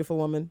with this beautiful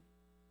woman?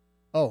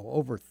 Oh,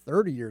 over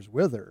 30 years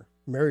with her,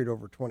 married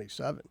over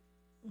 27.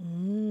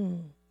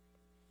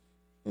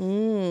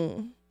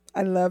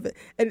 I love it.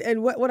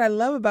 And what I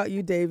love about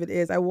you, David,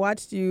 is I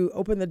watched you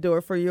open the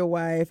door for your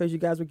wife as you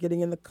guys were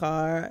getting in the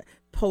car,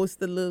 post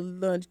the little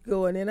lunch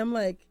going in. I'm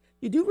like,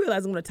 you do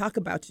realize I'm going to talk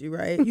about you,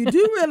 right? You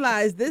do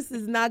realize this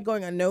is not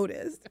going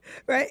unnoticed,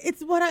 right?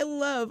 It's what I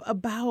love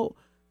about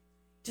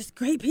just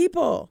great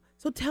people.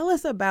 So tell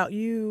us about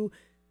you.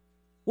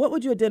 What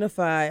would you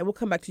identify, and we'll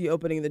come back to you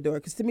opening the door,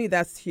 because to me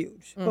that's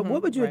huge. But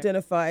what would you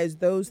identify as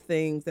those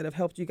things that have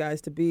helped you guys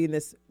to be in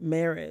this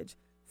marriage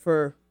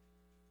for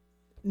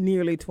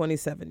nearly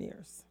 27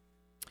 years?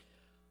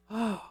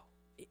 Oh,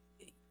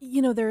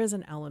 there is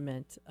an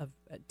element of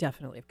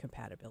definitely of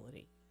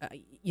compatibility.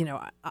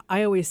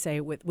 I always say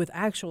with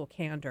actual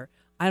candor,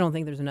 I don't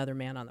think there's another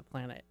man on the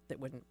planet that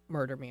wouldn't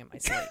murder me in my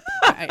sleep.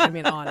 I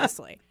mean,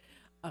 honestly.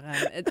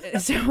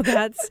 So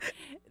that's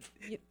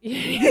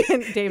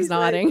Dave's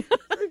nodding.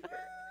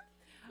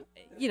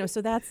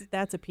 So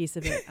that's a piece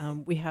of it.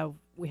 We have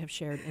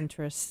shared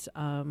interests,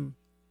 and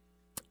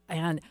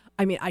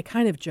I mean, I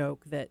kind of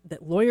joke that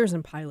lawyers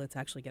and pilots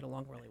actually get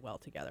along really well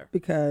together.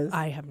 Because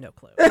I have no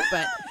clue,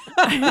 but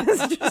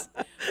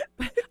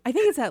I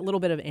think it's that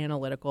little bit of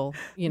analytical,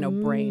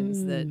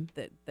 brains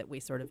that we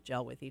sort of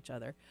gel with each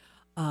other.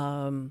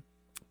 I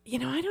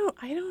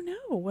don't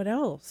know what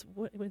else.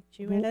 Would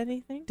you add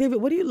anything, David?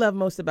 What do you love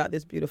most about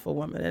this beautiful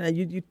woman? And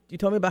you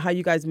told me about how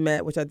you guys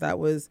met, which I thought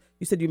was,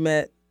 you said you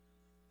met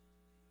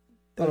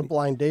on a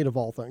blind date of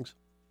all things.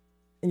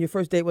 And your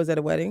first date was at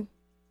a wedding?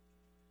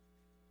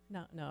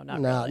 No,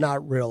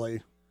 not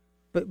really.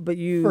 But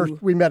you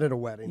first we met at a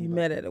wedding. You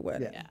met at a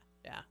wedding.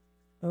 Yeah.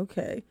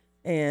 Okay.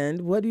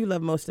 And what do you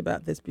love most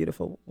about this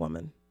beautiful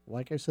woman?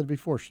 Like I said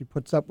before, she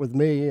puts up with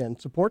me and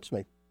supports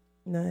me.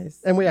 Nice.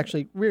 And we're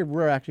actually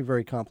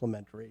very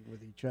complimentary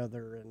with each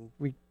other, and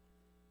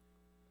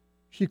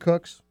she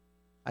cooks,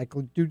 I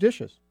could do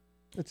dishes.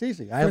 It's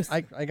easy.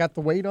 I got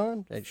the weight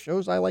on. It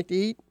shows I like to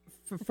eat.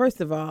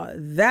 First of all,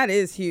 that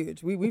is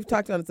huge. We've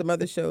talked on some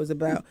other shows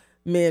about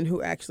men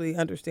who actually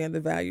understand the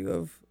value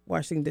of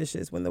washing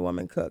dishes when the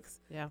woman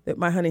cooks. Yeah. That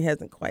my honey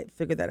hasn't quite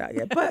figured that out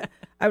yet, but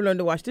I've learned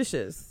to wash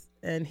dishes,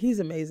 and he's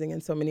amazing in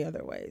so many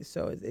other ways.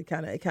 So it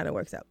kind of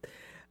works out.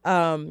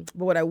 But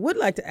what I would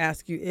like to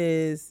ask you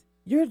is,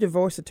 you're a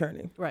divorce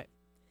attorney, Right.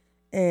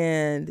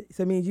 and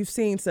so I mean you've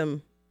seen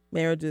some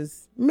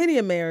marriages, many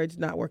a marriage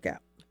not work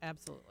out.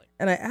 Absolutely.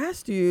 And I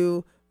asked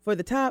you for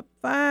the top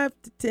 5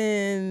 to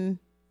 10.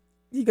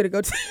 You got to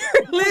go to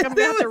your list. I'm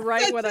gonna have It to was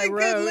write such what a I good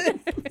wrote. list.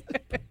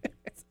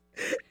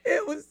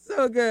 It was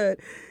so good.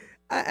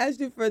 I asked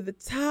you for the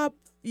top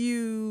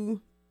few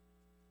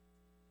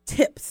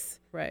tips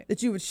Right.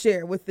 that you would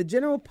share with the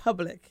general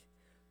public,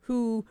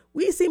 who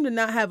we seem to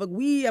not have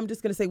I'm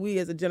just going to say we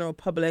as a general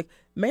public,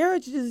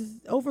 marriages,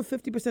 over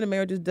 50% of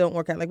marriages don't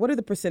work out. Like, what are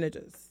the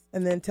percentages?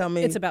 And then tell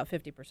me. It's about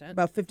 50%.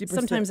 About 50%.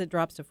 Sometimes it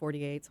drops to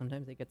 48.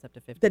 Sometimes it gets up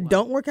to 50. that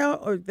don't work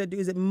out, or that do?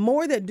 Is it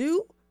more that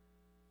do?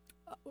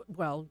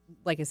 Well,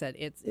 like I said,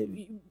 it's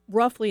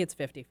roughly it's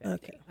 50-50.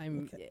 Okay,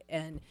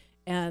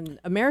 And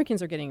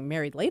Americans are getting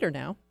married later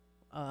now.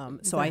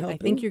 So that I helping?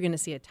 think you're going to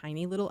see a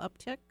tiny little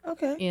uptick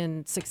Okay.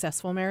 in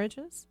successful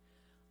marriages,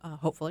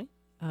 hopefully.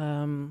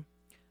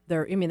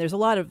 There's a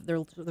lot of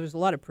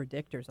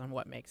predictors on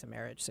what makes a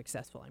marriage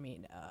successful. I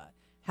mean, all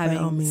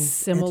having means,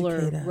 similar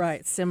educate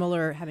us.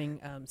 having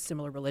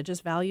similar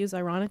religious values,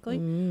 ironically.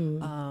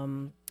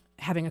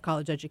 Having a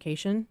college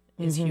education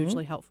is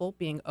hugely helpful.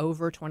 Being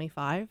over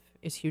 25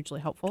 is hugely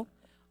helpful.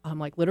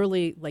 Like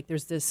literally, like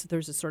there's a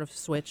sort of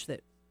switch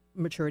that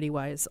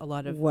maturity-wise, a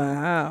lot of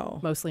Wow.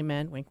 mostly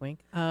men, wink,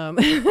 wink,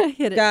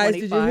 hit at Guys, 25.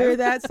 did you hear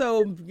that?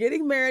 So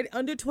getting married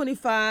under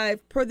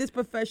 25 per this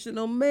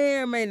professional may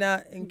or may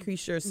not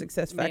increase your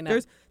success May not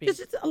factors. be.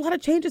 Just a lot of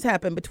changes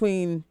happen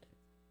between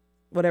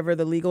whatever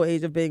the legal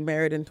age of being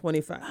married and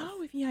 25.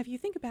 Oh, if you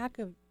think back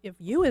of if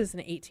you as an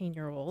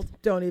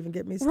 18-year-old, Don't even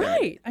get me started.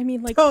 right? I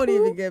mean, like Don't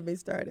who- even get me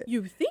started.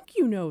 You think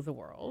you know the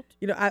world,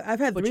 You know, I've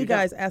had But 3 you don't.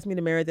 guys ask me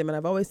to marry them, and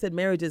I've always said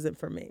marriage isn't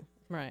for me.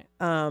 right?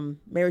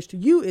 Marriage to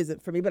you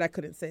isn't for me, but I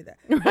couldn't say that.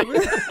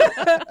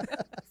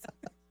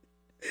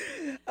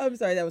 I'm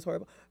sorry, that was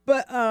horrible.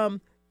 But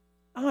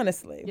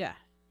honestly, Yeah.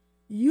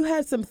 you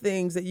had some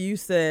things that you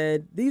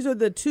said, these are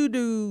the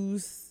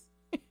to-dos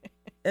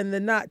and the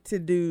not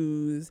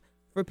to-dos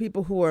for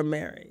people who are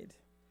married.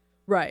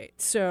 Right.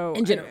 So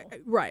In general.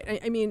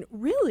 right. I mean,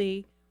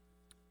 really,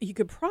 you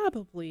could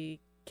probably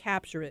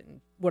capture it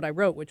in what I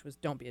wrote, which was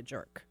 "Don't be a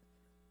jerk."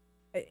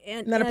 And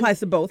And that applies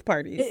to both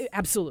parties.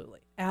 Absolutely.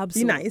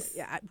 Be nice.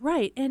 Yeah.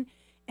 Right.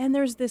 And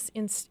there's this,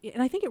 and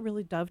I think it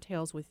really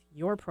dovetails with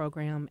your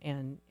program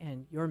and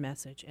your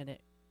message, and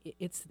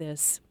it's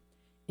this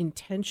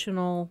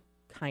intentional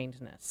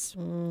kindness.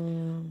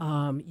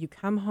 You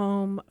come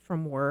home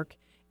from work.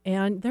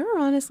 And there are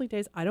honestly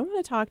days I don't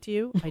want to talk to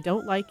you. I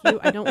don't like you.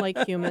 I don't like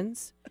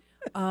humans.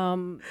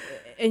 And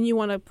you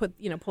want to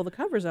pull the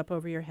covers up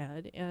over your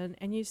head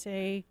and you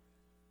say,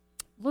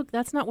 look,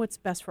 that's not what's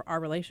best for our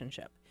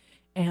relationship.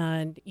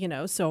 And,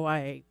 so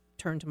I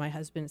turn to my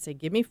husband and say,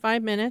 give me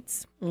 5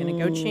 minutes. I'm going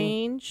to go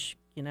change,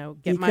 get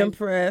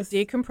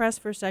decompress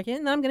for a second.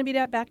 And then I'm going to be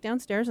back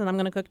downstairs and I'm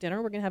going to cook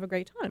dinner. We're going to have a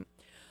great time.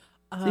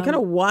 So you kind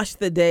of wash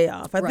the day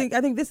off. I Right.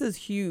 think this is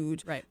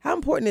huge. Right. How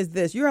important is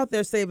this? You're out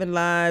there saving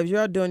lives.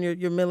 You're out doing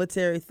your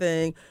military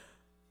thing.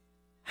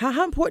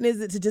 How important is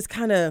it to just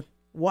kind of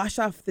wash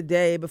off the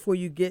day before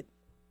you get,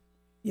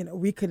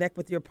 reconnect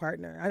with your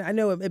partner? I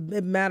know it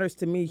matters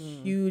to me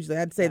hugely.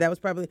 I'd say that was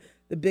probably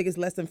the biggest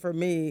lesson for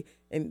me.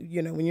 And,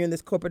 when you're in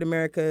this corporate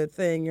America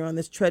thing, you're on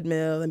this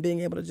treadmill and being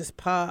able to just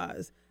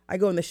pause. I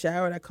go in the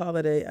shower and I call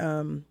it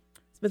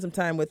spend some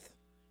time with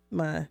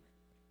my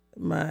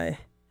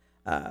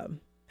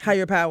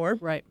higher power.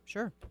 Right.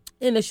 Sure.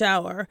 In the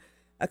shower.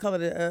 I call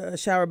it a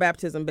shower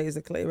baptism,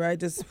 basically, right?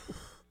 Just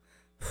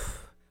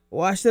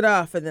wash it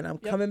off, and then I'm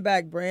coming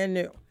back brand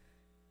new.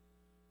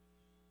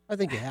 I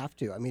think you have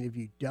to. I mean, if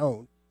you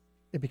don't,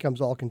 it becomes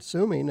all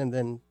consuming, and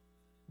then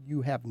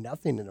you have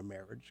nothing in a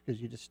marriage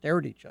because you just stare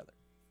at each other.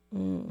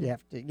 You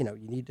have to, you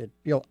need to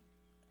feel.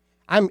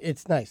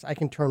 It's nice. I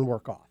can turn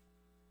work off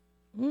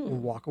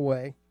and walk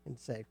away and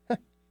say,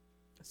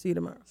 See you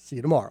tomorrow. "See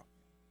you tomorrow."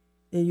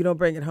 And you don't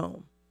bring it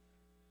home.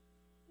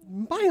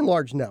 By and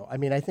large, no. I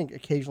mean, I think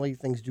occasionally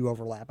things do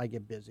overlap. I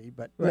get busy,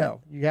 but Right.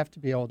 no, you have to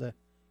be able to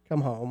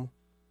come home,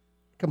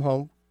 I'm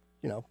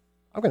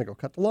going to go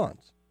cut the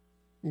lawns.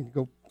 You can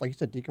go, like you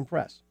said,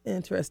 decompress.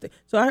 Interesting.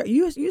 So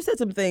you said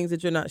some things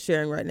that you're not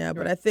sharing right now,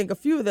 but I think a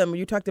few of them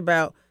you talked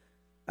about.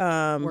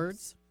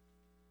 Words.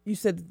 You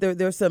said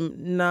there's some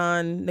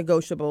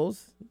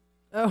non-negotiables.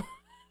 Oh,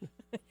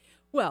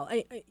 well,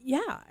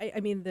 I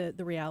mean, the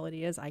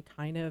reality is I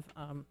kind of,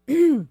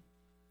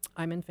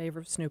 I'm in favor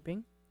of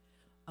snooping.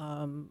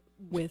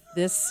 With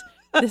this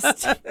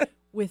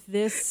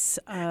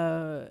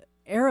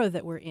era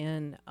that we're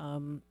in,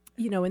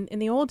 in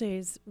the old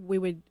days,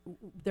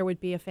 there would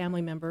be a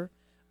family member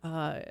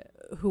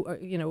who,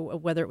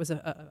 whether it was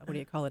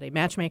a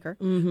matchmaker,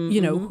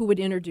 who would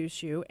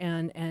introduce you,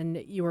 and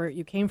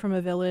you came from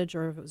a village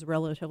or if it was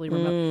relatively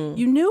remote,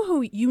 you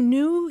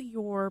knew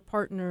your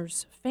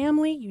partner's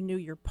family, you knew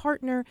your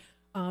partner,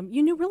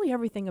 you knew really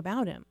everything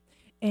about him.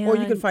 or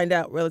you can find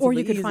out relatively or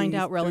you could easy find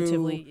out through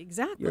relatively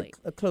exactly.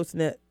 a close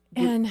knit.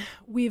 And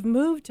we've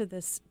moved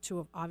to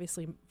a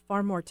obviously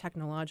far more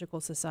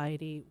technological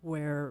society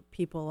where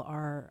people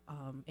are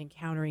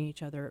encountering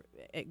each other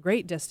at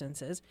great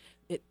distances.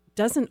 It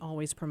doesn't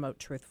always promote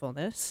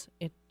truthfulness.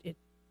 It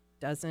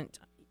doesn't,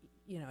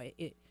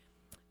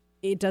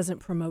 it doesn't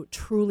promote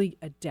truly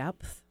a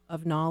depth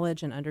of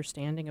knowledge and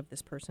understanding of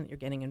this person that you're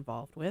getting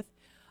involved with.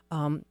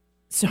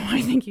 So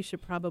I think you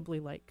should probably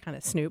kind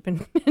of snoop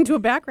and do a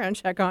background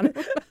check on it.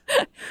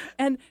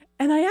 and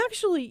I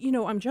actually,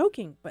 I'm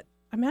joking, but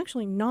I'm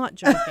actually not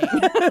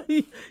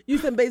joking. You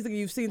said basically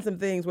you've seen some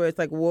things where it's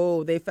like,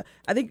 whoa,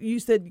 I think you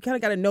said you kind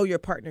of got to know your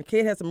partner.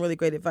 Kate has some really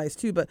great advice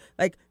too, but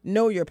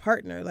know your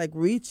partner,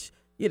 reach,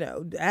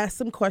 ask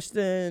some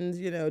questions,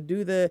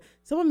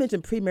 someone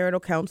mentioned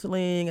premarital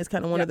counseling. It's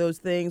kind of one of those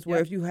things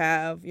where if you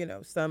have,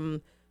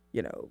 some,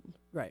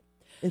 right.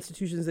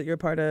 institutions that you're a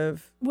part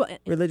of,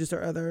 religious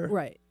or other,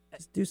 right.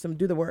 Just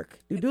do the work.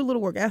 Do a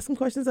little work. Ask some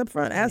questions up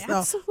front. Ask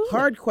the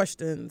hard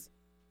questions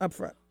up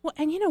front. Well,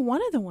 and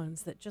one of the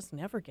ones that just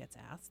never gets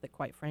asked, that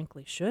quite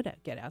frankly should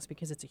get asked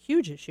because it's a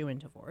huge issue in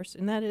divorce,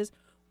 and that is,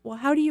 well,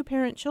 how do you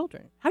parent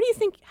children? How do you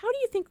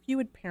think you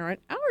would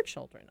parent our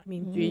children? I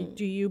mean,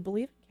 do you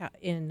believe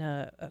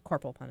in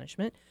corporal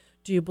punishment?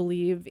 Do you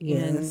believe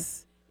in?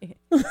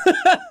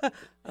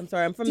 I'm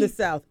sorry, I'm from the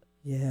South.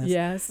 Yes.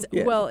 Yes.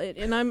 Yeah. Well,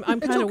 and I'm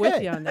kind of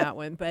with you on that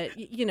one, but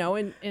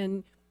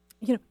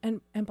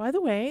and by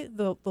the way,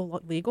 the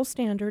legal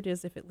standard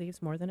is if it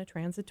leaves more than a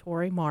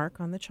transitory mark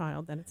on the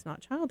child, then it's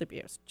not child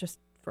abuse. Just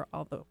for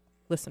all the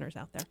listeners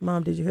out there.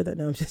 Mom, did you hear that?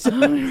 No, I'm just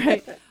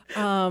right.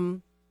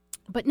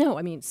 But no,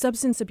 I mean,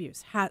 substance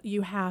abuse.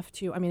 You have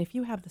to. I mean, if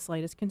you have the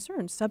slightest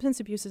concern, substance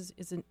abuse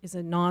is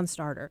a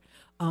non-starter.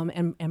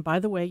 And by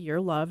the way, your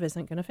love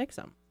isn't going to fix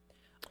them.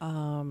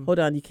 Hold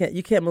on, you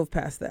can't move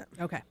past that.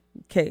 Okay.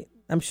 Kate,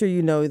 I'm sure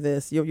you know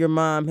this. Your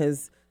mom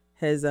has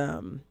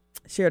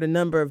shared a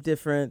number of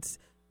different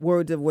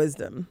words of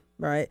wisdom,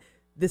 right?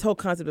 This whole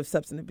concept of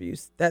substance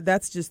abuse,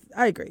 that's just,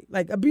 I agree.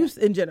 Abuse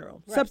in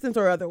general, substance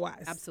or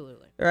otherwise.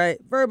 Absolutely. Right?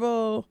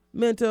 Verbal,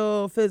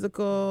 mental,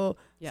 physical,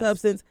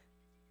 substance.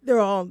 They're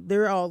all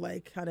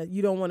kind of,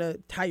 you don't want to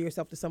tie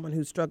yourself to someone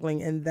who's struggling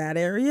in that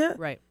area.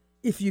 Right.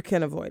 If you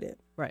can avoid it.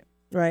 Right.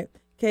 Right.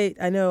 Kate,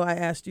 I know I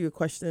asked you a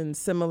question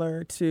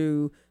similar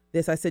to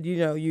this. I said,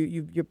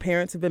 your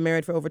parents have been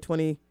married for over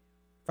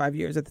 25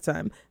 years at the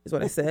time, is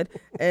what I said.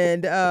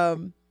 And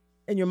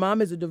your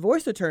mom is a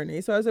divorce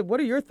attorney. So I was like, what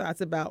are your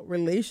thoughts about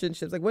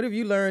relationships? What have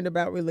you learned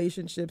about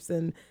relationships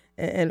and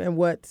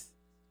what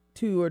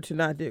to or to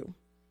not do?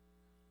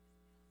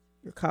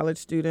 Your college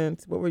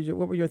students, what were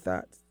your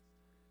thoughts?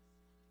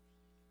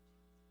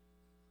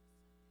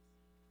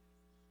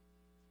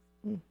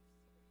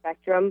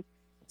 Spectrum.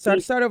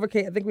 Start over,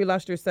 Kate. I think we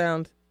lost your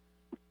sound.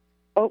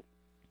 Oh.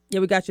 Yeah,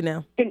 we got you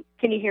now.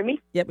 Can you hear me?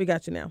 Yep, we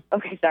got you now.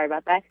 Okay, sorry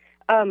about that.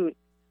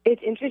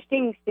 It's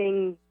interesting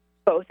seeing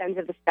both ends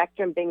of the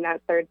spectrum being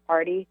that third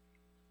party,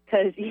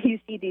 because you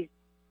see these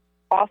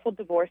awful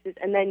divorces,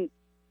 and then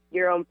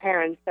your own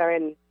parents are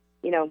in,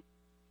 a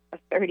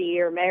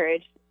 30-year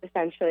marriage,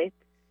 essentially.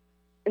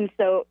 And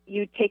so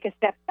you take a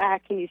step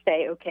back and you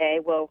say, okay,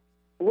 well,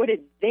 what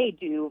did they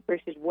do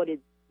versus what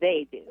did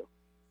they do?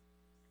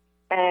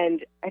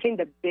 And I think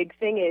the big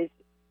thing is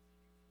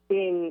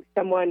being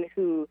someone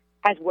who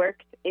has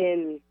worked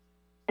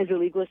as a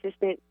legal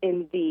assistant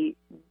in the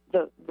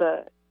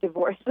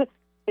divorce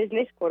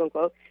business, quote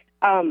unquote.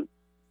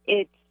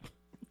 It's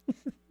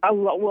a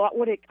lot.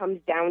 What it comes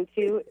down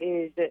to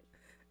is that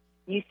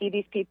you see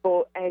these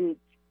people and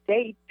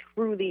they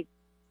truly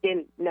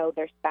didn't know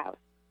their spouse,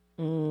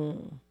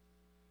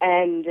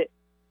 and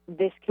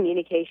this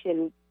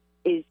communication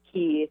is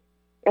key.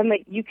 And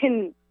you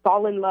can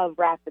fall in love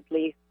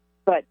rapidly,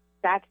 but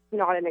that's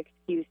not an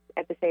excuse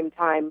at the same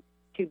time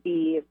to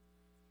be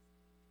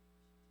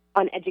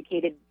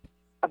uneducated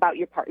about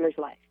your partner's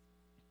life.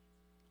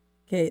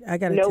 Kate, I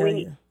got to tell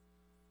you.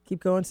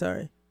 Keep going,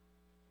 sorry.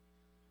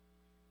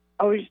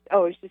 I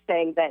was just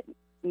saying that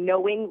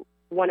knowing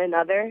one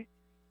another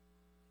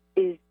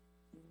is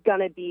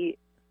going to be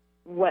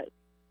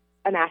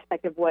an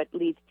aspect of what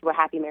leads to a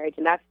happy marriage.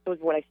 And that's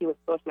what I see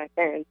with both my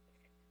parents.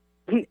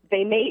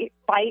 They may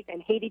fight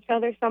and hate each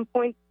other at some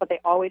point, but they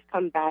always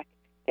come back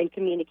and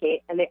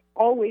communicate, and they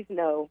always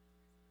know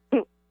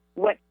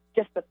what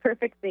just the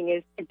perfect thing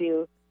is to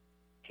do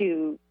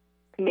to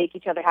make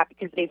each other happy,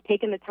 because they've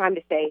taken the time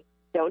to say,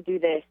 don't do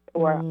this,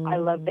 or I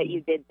love that you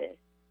did this.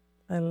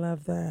 I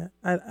love that.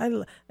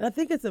 I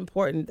think it's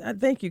important.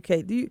 Thank you,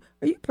 Kate.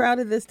 Are you proud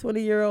of this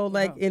 20-year-old,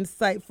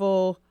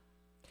 insightful?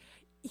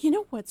 You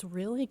know what's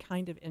really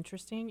kind of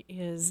interesting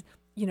is,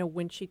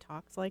 when she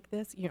talks like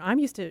this, I'm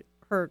used to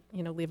her,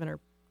 leaving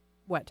her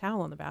wet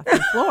towel on the bathroom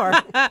floor.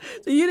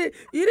 So you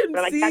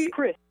didn't see. That's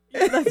Chris.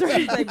 That's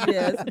right.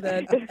 Yes,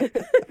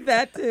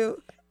 that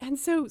too. And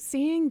so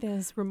seeing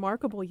this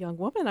remarkable young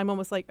woman, I'm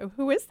almost like, oh,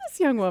 who is this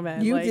young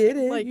woman? You like, did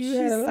it. Like, You she's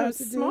had a so lot to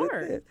do with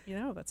smart. it.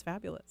 That's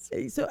fabulous.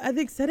 So I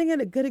think setting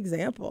it a good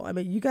example. I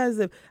mean, you guys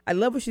have, I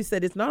love what she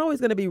said. It's not always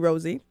going to be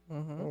rosy.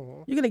 Mm-hmm.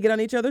 You're going to get on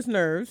each other's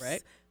nerves.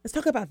 Right. Let's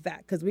talk about that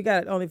because we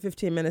got only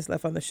 15 minutes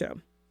left on the show.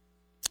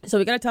 So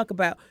we got to talk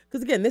about,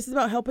 because again, this is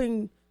about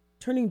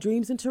turning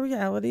dreams into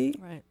reality.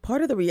 Right.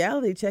 Part of the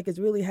reality check is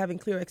really having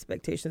clear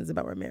expectations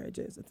about what marriage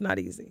is. It's not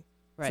easy.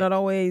 Right. It's not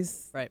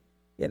always, Right.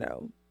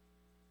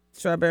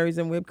 Strawberries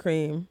and whipped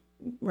cream,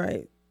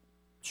 right?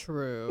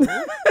 True.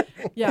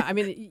 Yeah, I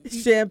mean,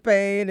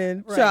 Champagne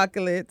and Right.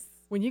 chocolates.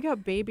 when you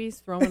got babies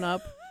throwing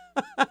up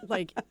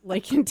like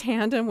in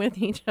tandem with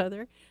each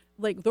other,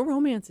 like the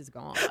romance is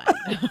gone.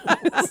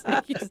 It's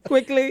like you just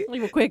Quickly.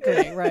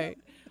 quickly, right?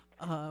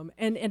 And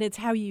it's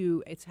how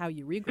you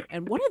regroup.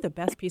 And one of the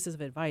best pieces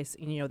of advice,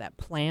 that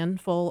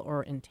planful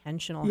or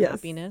intentional Yes.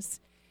 happiness,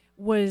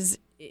 was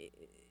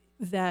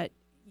that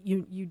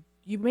you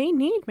may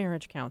need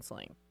marriage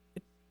counseling.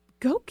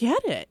 Go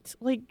get it.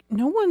 Like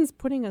no one's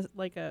putting a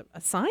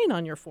sign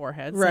on your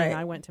forehead Right. saying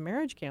I went to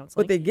marriage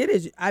counseling. What they get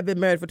is, I've been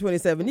married for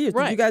 27 years. Did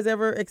Right. you guys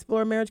ever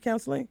explore marriage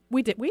counseling?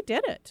 we did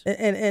it.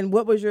 And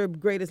what was your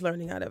greatest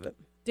learning out of it?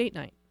 Date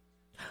night.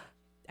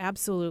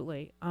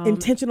 Absolutely.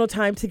 Intentional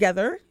time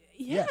together.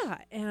 Yeah,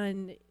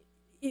 and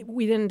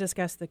we didn't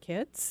discuss the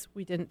kids.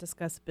 We didn't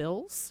discuss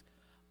bills.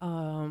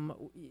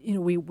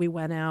 We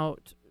went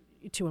out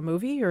to a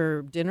movie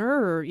or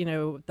dinner or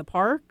the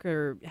park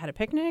or had a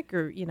picnic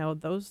or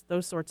those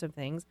sorts of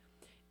things.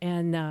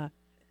 And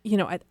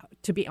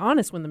to be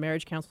honest, when the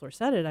marriage counselor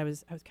said it, I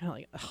was kind of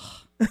like,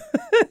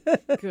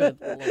 oh, good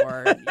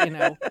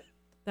Lord,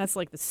 that's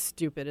like the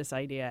stupidest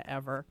idea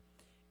ever.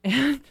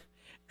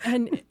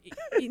 And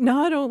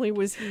not only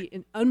was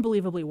he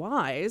unbelievably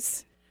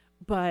wise,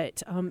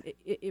 but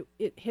it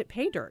hit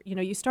pay dirt.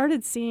 You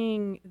started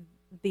seeing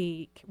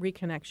the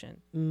reconnection,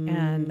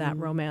 and that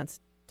romance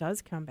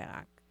does come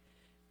back.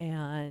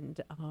 And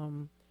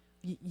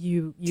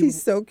you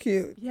She's so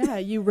cute. yeah,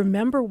 you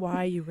remember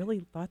why you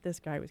really thought this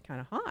guy was kind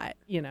of hot,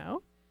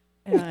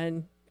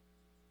 and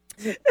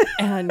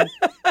and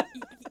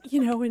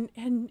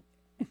and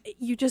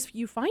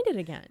you find it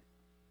again.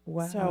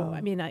 Wow. So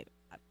I mean,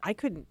 I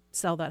couldn't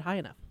sell that high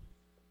enough.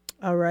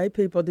 All right,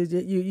 people. Did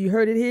you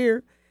heard it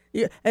here?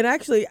 Yeah. And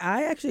actually,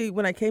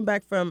 when I came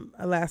back from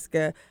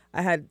Alaska,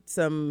 I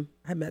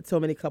met so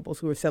many couples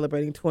who were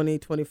celebrating 20,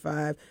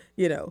 25,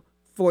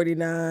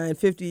 49,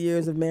 50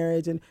 years of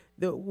marriage. And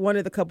one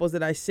of the couples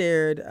that I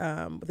shared,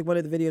 one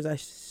of the videos I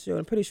showed,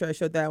 I'm pretty sure I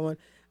showed that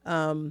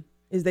one,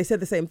 is they said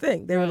the same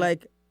thing. They were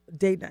like,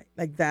 date night.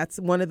 Like that's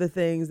one of the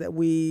things that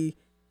we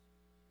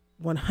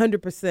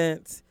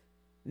 100%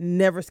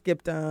 never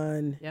skipped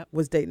on. Yep.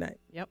 Was date night.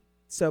 Yep.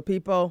 So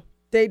people,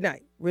 date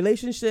night,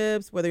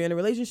 relationships, whether you're in a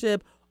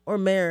relationship or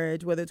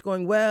marriage, whether it's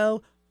going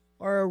well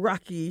or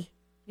rocky,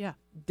 Yeah.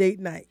 date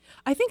night.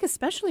 I think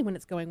especially when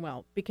it's going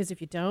well, because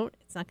if you don't,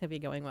 it's not going to be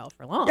going well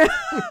for long.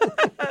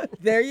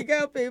 There you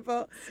go,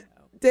 people.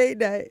 Date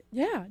night.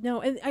 Yeah, no,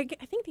 and I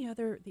think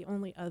the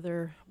only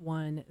other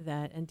one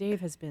that, and Dave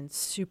has been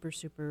super,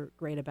 super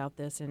great about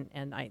this,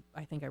 and I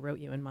think I wrote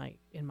you in my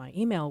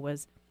email,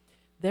 was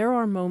there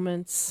are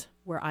moments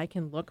where I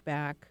can look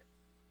back,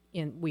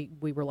 we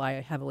rely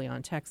heavily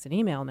on text and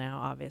email now,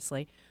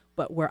 obviously,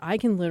 but where I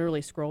can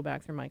literally scroll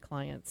back through my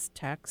clients'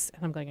 texts,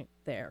 and I'm going,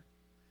 there,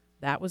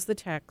 that was the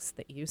text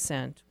that you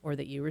sent or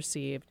that you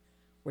received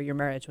where your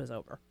marriage was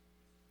over.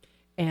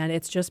 And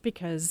it's just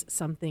because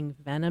something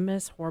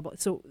venomous, horrible.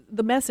 So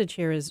the message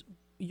here is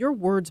your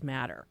words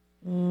matter.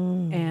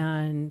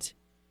 And,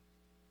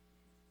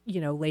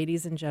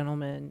 ladies and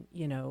gentlemen,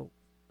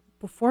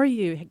 before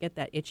you get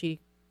that itchy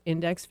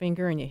index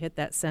finger and you hit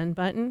that send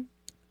button,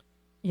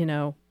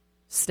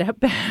 step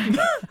back.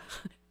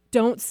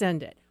 Don't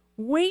send it.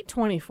 Wait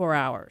 24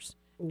 hours.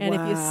 And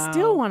if you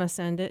still want to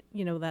send it,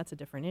 that's a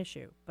different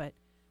issue. But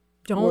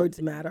don't.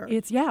 Words matter.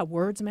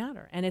 Words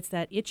matter. And it's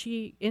that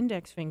itchy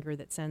index finger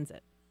that sends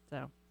it.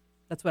 So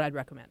that's what I'd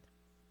recommend.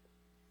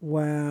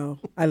 Wow.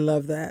 I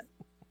love that.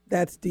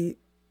 That's deep.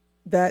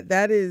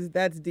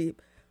 That's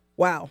deep.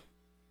 Wow.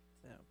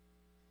 So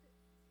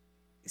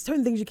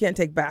Certain things you can't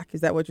take back.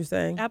 Is that what you're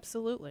saying?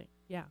 absolutely.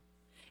 Yeah.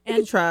 You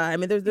can try. I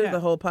mean, there's Yeah. the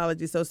whole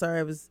apology. So sorry.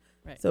 I was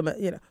Right. so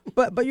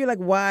but you're like,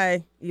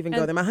 why even go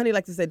And- there? My honey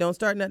likes to say, don't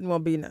start nothing,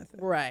 won't be nothing.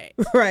 Right.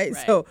 Right. Right,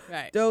 So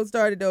right. don't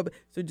start it.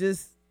 So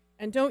just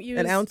And don't use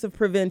an ounce of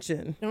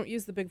prevention. Don't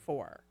use the big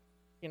four.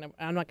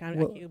 I'm not going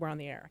Well, to. We're on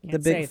the air. I the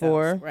can't big say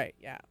four? those. Right?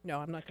 Yeah. No,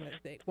 I'm not going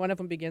to. One of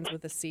them begins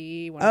with a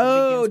C. One Oh,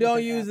 of them begins don't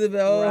with use an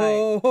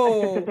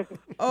it. F.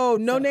 Oh,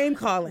 no name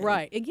calling.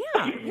 Right.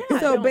 Yeah.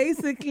 So no.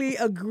 basically,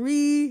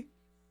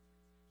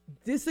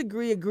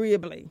 disagree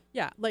agreeably.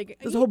 Yeah. Like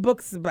This whole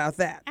book's about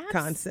that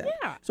concept.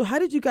 Yeah. So how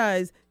did you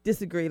guys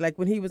disagree? Like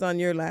when he was on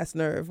your last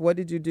nerve, what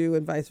did you do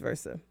and vice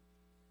versa?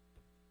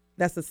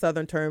 That's the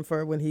Southern term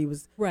for when he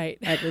was Right.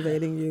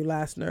 aggravating you,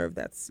 last nerve.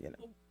 That's,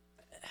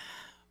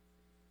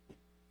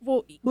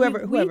 Well,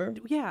 Whoever.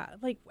 Yeah.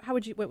 Like,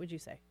 what would you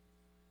say?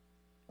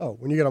 Oh,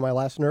 when you get on my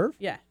last nerve?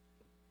 Yeah.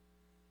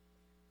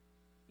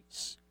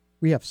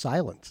 We have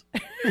silence.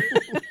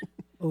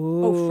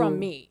 Oh, from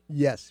me.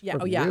 Yes. Yeah.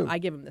 from Oh, yeah. you. I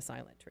give him the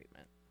silent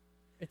treatment.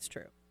 It's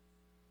true.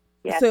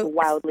 Yeah, So- it's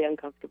wildly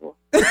uncomfortable.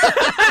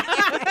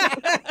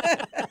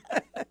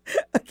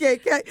 Okay,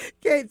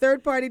 Kate,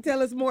 third party,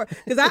 tell us more.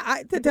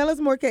 Because tell us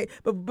more, Kate.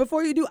 But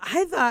before you do,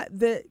 I thought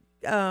that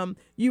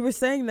you were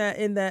saying that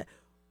in that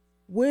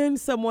when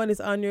someone is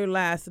on your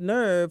last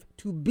nerve,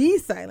 to be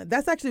silent.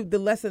 That's actually the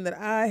lesson that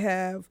I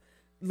have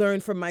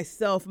learned from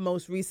myself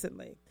most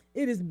recently.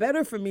 It is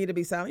better for me to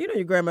be silent. You know,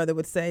 your grandmother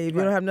would say, if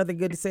you don't have nothing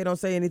good to say, don't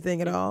say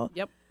anything at all.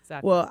 Yep.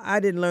 Exactly. Well, I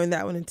didn't learn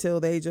that one until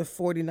the age of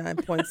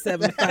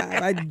 49.75.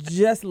 I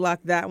just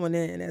locked that one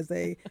in as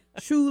a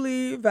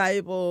truly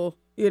valuable,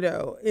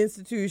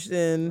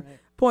 institution,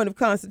 point of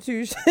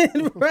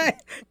constitution,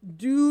 right?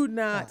 Do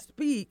not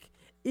speak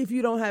if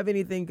you don't have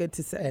anything good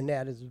to say. And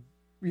that is,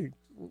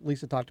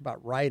 Lisa talked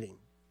about writing.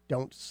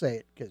 Don't say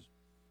it because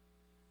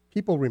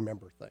people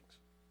remember things.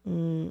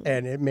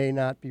 And it may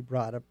not be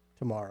brought up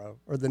tomorrow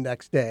or the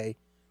next day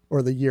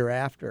or the year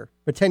after.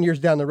 But 10 years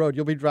down the road,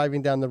 you'll be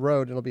driving down the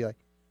road and it'll be like,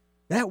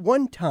 that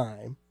one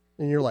time.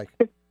 And you're like,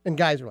 and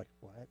guys are like,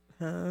 what?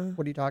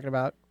 What are you talking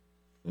about?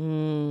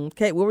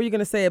 Kate, what were you going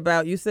to say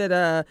about, you said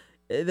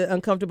the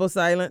uncomfortable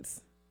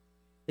silence?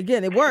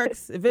 Again, it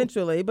works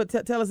eventually, but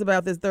tell us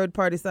about this third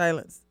party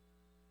silence.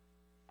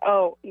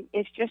 Oh,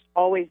 it's just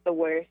always the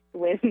worst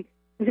when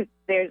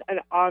there's an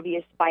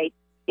obvious fight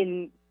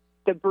in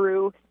the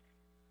brew,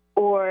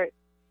 or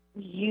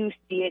you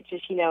see it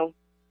just,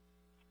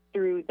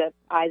 through the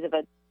eyes of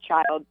a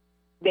child,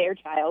 their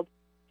child.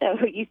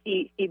 So you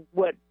see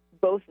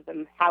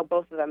how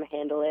both of them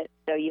handle it.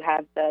 So you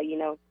have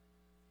the,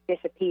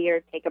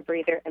 disappear, take a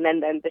breather, and then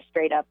the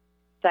straight up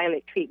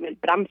silent treatment.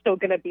 But I'm still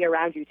going to be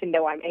around you to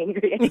know I'm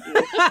angry at you.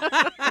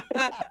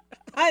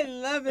 I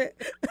love it.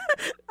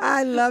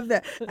 I love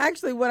that.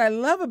 Actually, what I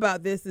love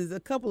about this is a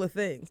couple of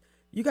things.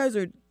 You guys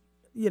are,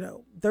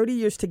 30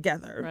 years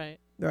together.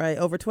 Right.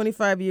 Over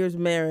 25 years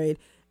married.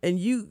 And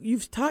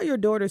you've taught your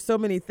daughter so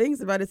many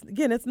things about it.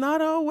 Again,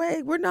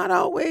 we're not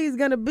always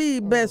going to be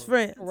best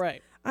friends.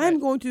 Right. I'm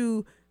going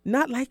to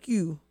not like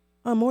you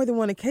on more than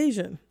one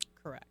occasion.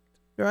 Correct.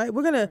 Right?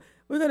 We're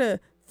gonna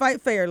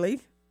fight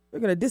fairly. We're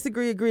gonna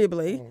disagree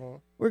agreeably.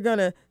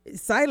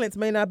 Silence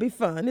may not be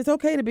fun. It's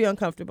okay to be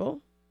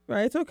uncomfortable.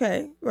 Right? It's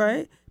okay,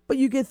 right? But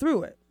you get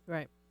through it.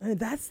 Right. And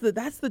that's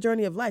the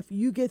journey of life.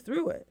 You get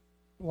through it.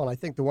 Well, I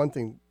think the one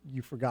thing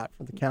you forgot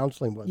from the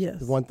counseling was Yes.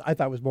 the one I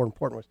thought was more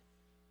important was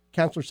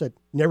counselor said,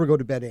 never go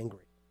to bed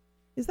angry.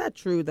 Is that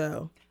true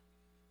though?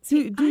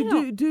 See,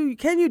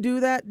 Can you do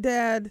that,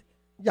 Dad?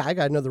 Yeah, I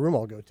got another room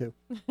I'll go to.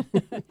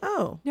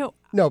 Oh.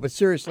 No, but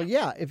seriously,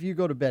 yeah, if you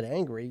go to bed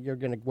angry, you're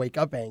going to wake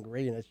up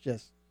angry, and it's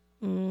just...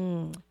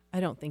 I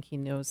don't think he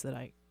knows that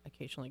I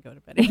occasionally go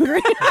to bed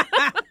angry.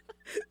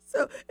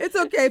 So it's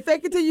okay.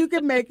 Fake it till you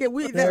can make it.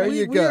 We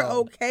are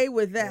okay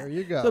with that. There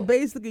you go. So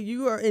basically,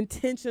 you are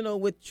intentional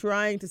with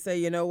trying to say,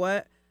 you know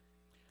what?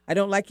 I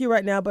don't like you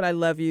right now, but I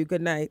love you.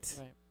 Good night.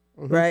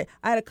 Right?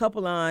 I had a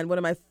couple on one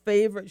of my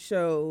favorite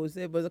shows.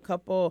 It was a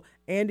couple,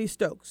 Andy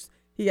Stokes.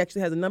 He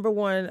actually has a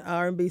 #1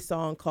 R&B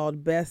song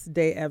called Best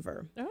Day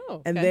Ever. Oh,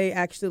 okay. And they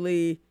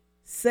actually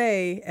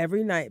say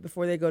every night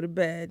before they go to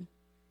bed,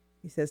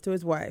 he says to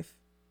his wife,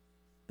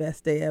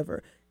 best day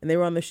ever. And they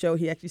were on the show.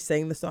 He actually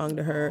sang the song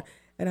to her.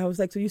 And I was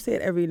like, so you say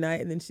it every night?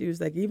 And then she was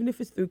like, even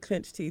if it's through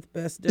clenched teeth,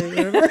 best day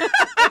ever.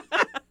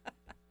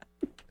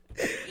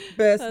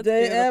 Best That's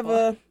day beautiful.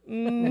 ever.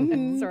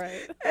 Mhm. That's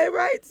right. Hey,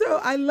 right.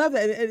 So I love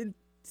that. And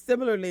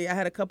similarly, I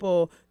had a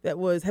couple that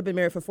had been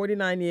married for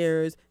 49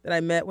 years that I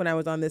met when I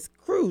was on this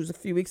cruise a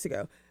few weeks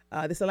ago,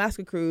 this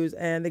Alaska cruise.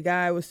 And the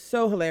guy was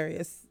so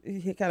hilarious.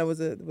 He kind of was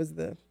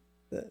the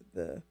what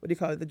do you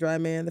call it? The dry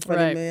man, the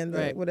funny man,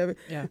 whatever.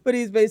 Yeah. But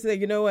he's basically,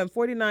 you know, in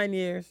 49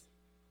 years,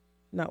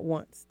 not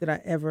once did I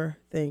ever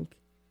think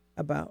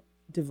about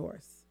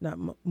divorce.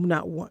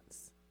 Not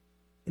once.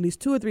 At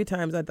least 2 or 3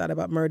 times I thought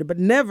about murder, but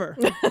never,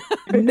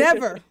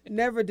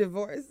 never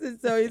divorce.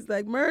 And so he's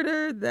like,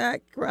 murder,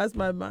 that crossed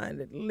my mind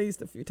at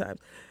least a few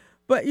times.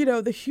 But, you know,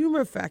 the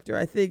humor factor,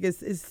 I think,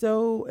 is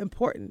so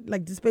important.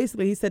 Like, just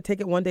basically, he said, take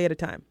it one day at a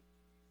time.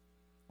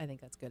 I think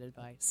that's good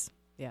advice.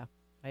 Yeah,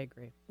 I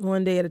agree.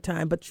 One day at a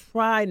time, but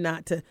try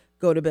not to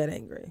go to bed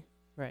angry.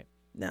 Right.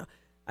 Now,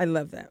 I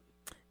love that.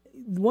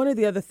 One of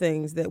the other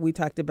things that we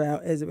talked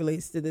about as it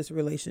relates to this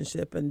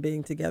relationship and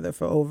being together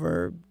for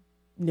over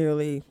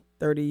nearly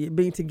 30,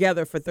 being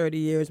together for 30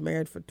 years,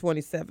 married for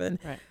 27,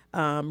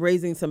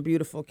 raising some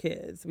beautiful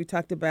kids. We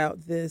talked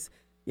about this,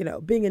 you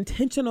know, being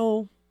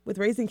intentional with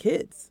raising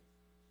kids.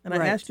 And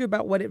I asked you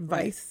about what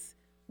advice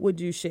would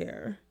you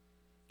share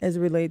as it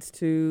relates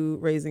to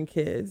raising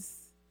kids.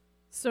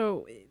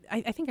 So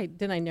I think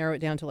I narrow it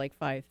down to like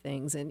 5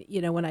 things. And,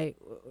 you know,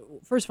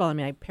 first of all,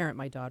 I parent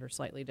my daughter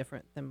slightly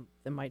different than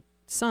my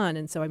son.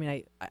 And so,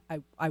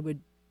 I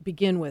would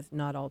begin with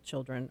not all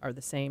children are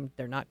the same.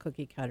 They're not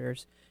cookie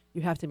cutters.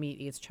 You have to meet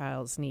each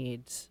child's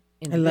needs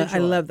individually. I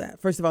love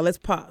that. First of all, let's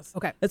pause.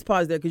 Okay. Let's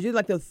pause there because you're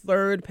like the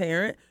 3rd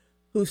parent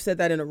who said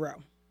that in a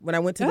row. when I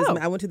went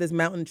to this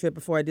mountain trip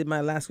before I did my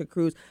Alaska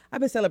cruise. I've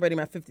been celebrating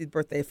my 50th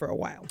birthday for a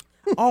while.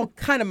 All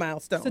kind of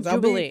milestones. It's a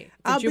jubilee.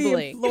 I'll be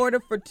in Florida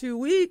for 2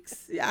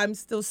 weeks. I'm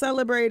still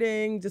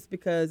celebrating just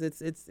because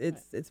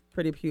it's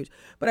pretty huge.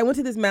 But I went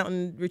to this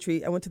mountain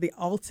retreat. I went to the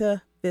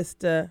Alta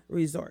Vista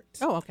Resort.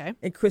 Oh, okay.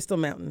 In Crystal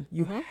Mountain.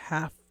 You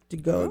have to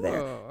go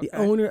there. Okay. The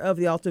owner of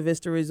the Alta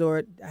Vista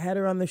Resort, I had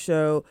her on the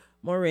show,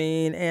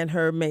 Maureen, and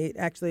her mate.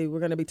 Actually, we're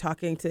going to be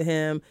talking to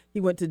him.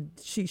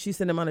 She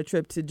sent him on a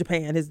trip to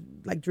Japan, his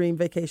like dream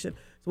vacation.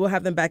 So we'll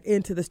have them back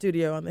into the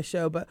studio on the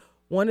show. But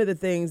one of the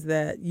things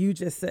that you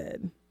just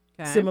said,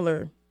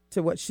 similar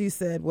to what she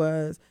said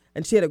was,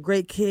 and she had a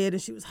great kid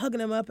and she was hugging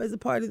him up as a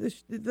part of the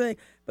thing.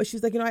 But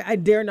she's like, I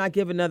dare not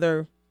give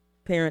another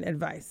parent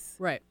advice.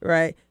 Right.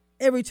 Right.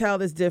 Every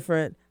child is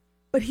different.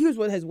 But here's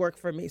what has worked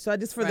for me. So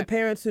for the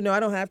parents who know I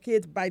don't have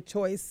kids by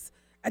choice,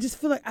 I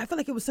feel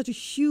like it was such a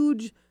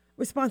huge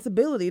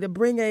responsibility to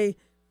bring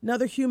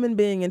another human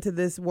being into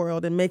this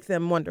world and make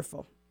them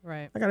wonderful.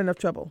 Right. I got enough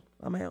trouble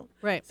on my own.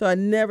 Right. So I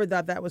never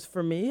thought that was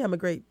for me. I'm a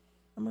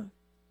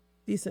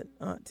decent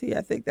auntie.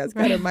 I think that's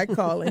kind of my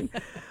calling.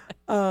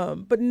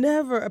 But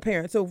never a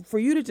parent. So for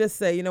you to just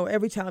say,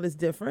 every child is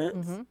different.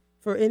 Mm-hmm.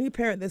 For any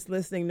parent that's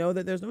listening, know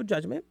that there's no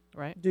judgment.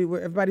 Right.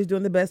 Everybody's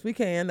doing the best we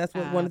can. That's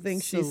what one of the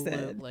things she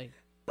said.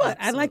 But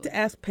I'd like to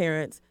ask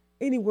parents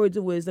any words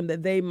of wisdom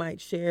that they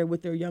might share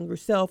with their younger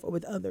self or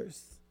with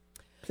others.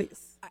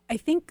 Please. I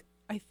think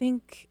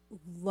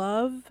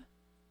love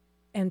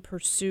and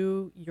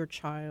pursue your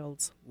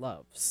child's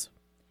loves.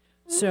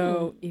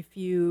 So if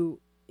you,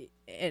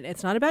 and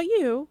it's not about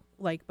you,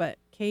 but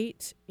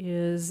Kate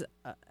is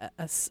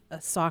a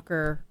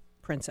soccer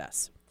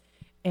princess.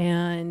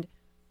 And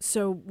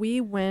so we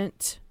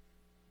went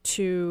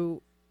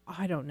to,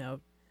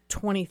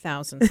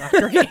 20,000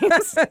 soccer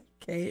games.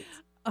 Kate.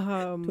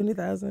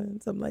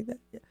 20,000, something like that.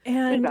 Yeah.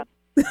 And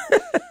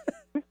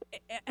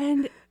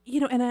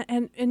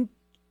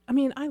I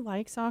mean, I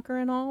like soccer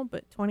and all,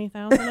 but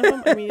 20,000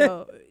 of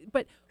them,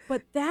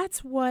 but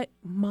that's what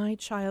my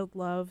child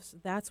loves.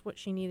 That's what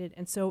she needed.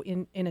 And so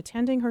in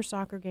attending her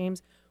soccer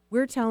games,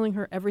 we're telling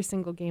her every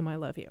single game, I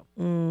love you.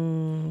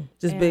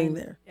 Being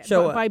there.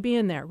 Show up. By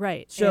being there,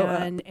 right. Show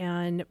up.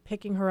 And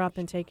picking her up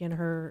and taking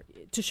her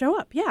to show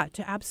up. Yeah,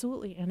 to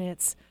absolutely. And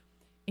it's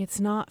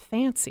not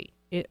fancy.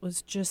 It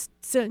was just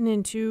sitting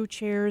in 2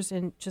 chairs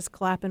and just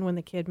clapping when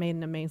the kid made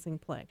an amazing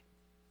play.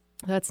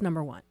 That's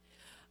number 1.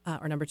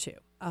 Or number 2.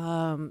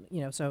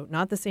 So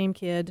not the same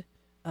kid.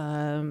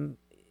 Love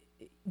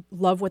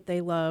what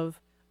they love.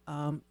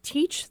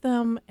 Teach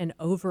them an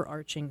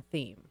overarching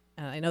theme.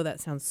 I know that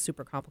sounds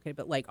super complicated,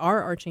 but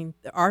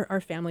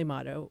our family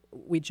motto,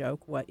 we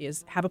joke,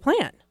 have a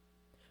plan.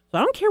 So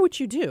I don't care what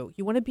you do.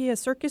 You want to be a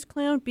circus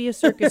clown? Be a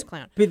circus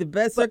clown. Be the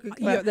best circus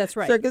clown. That's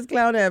right. Circus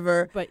clown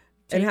ever. But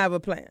and have a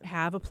plan.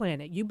 Have a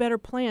plan. You better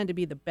plan to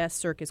be the best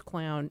circus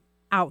clown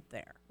out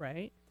there,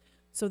 right?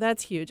 So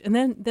that's huge. And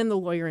then the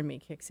lawyer in me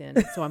kicks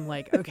in. So I'm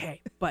like,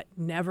 okay, but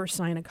never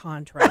sign a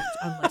contract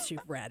unless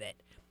you've read it.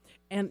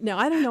 And now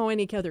I don't know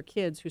any other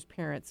kids whose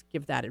parents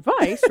give that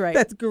advice, right?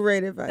 That's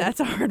great advice.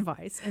 That's our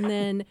advice. And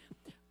then,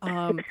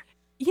 and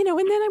then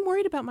I'm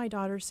worried about my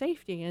daughter's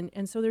safety.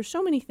 And so there's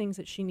so many things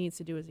that she needs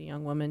to do as a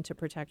young woman to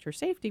protect her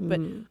safety. But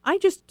I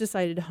just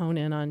decided to hone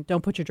in on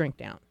don't put your drink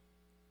down.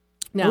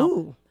 Now,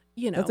 Ooh,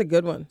 that's a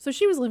good one. So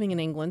she was living in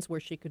England where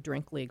she could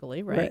drink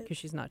legally, right? Because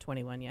she's not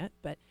 21 yet.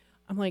 But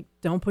I'm like,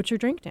 don't put your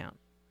drink down.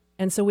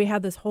 And so we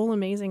had this whole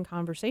amazing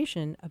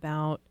conversation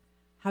about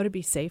how to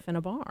be safe in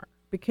a bar.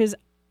 Because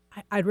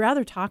I'd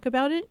rather talk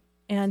about it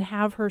and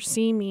have her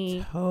see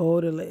me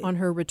on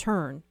her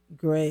return.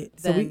 Great.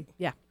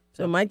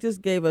 So Mike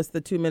just gave us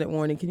the 2-minute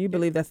warning. Can you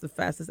believe that's the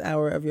fastest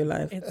hour of your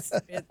life?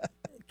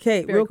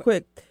 Kate, real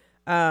quick,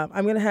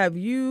 I'm going to have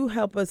you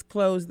help us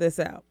close this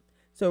out.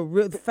 So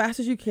the fast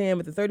as you can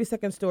with the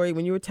 30-second story.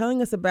 When you were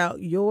telling us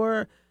about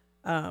your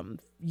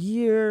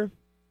year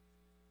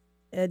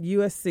at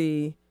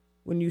USC,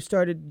 when you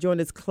started joining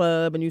this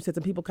club and you said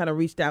some people kind of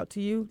reached out to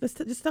you, let's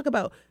just talk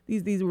about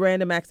these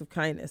random acts of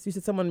kindness. You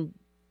said someone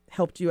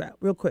helped you out.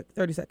 Real quick,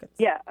 30 seconds.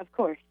 Yeah, of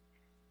course.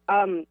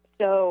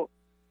 So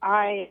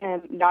I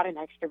am not an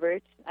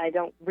extrovert. I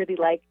don't really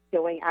like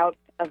going out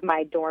of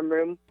my dorm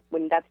room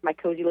when that's my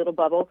cozy little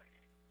bubble.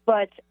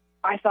 But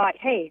I thought,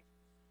 hey,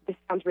 this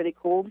sounds really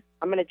cool.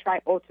 I'm going to try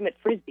ultimate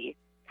frisbee,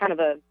 kind of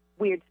a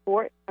weird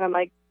sport. And I'm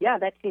like, yeah,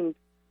 that seems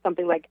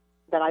something like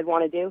that I'd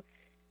want to do.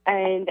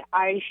 And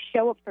I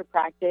show up for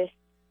practice.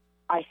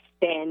 I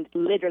stand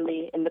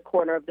literally in the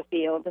corner of the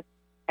field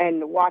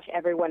and watch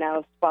everyone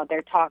else while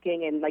they're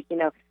talking and,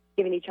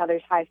 giving each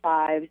other's high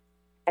fives.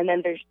 And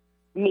then there's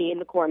me in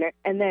the corner.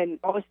 And then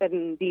all of a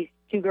sudden, these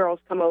 2 girls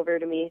come over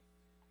to me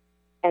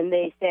and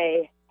they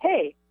say,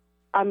 hey,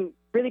 I'm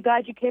really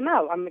glad you came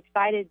out. I'm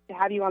excited to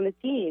have you on the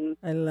team.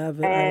 I love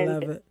it. And I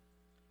love it.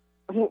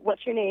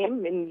 What's your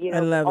name? And, I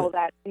love all it.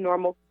 that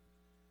normal.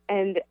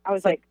 And I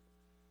was like,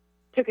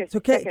 So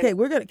Kate,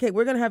 we're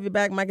gonna have you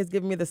back. Mike is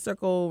giving me the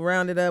circle,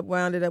 round it up,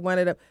 wound it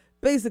up.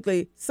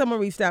 Basically, someone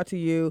reached out to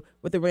you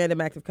with a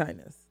random act of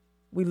kindness.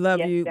 We love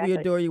Yes, you. exactly. We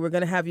adore you. We're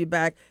going to have you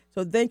back.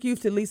 So thank you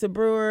to Lisa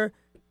Brewer,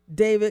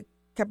 David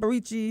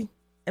Caparici,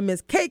 and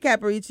Ms. Kay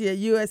Caparici at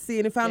USC.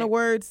 Any final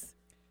words?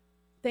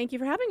 Thank you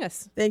for having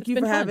us. Thank It's you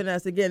been for fun. having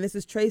us. Again, this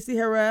is Tracy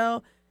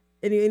Harrell.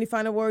 Any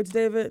final words,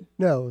 David?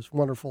 No, it was a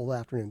wonderful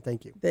afternoon.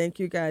 Thank you. Thank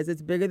you, guys.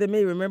 It's bigger than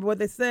me. Remember what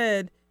they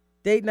said.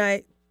 Date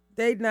night,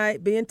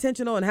 be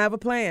intentional, and have a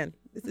plan.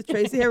 This is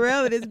Tracy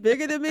Harrell. It is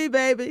bigger than me,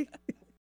 baby.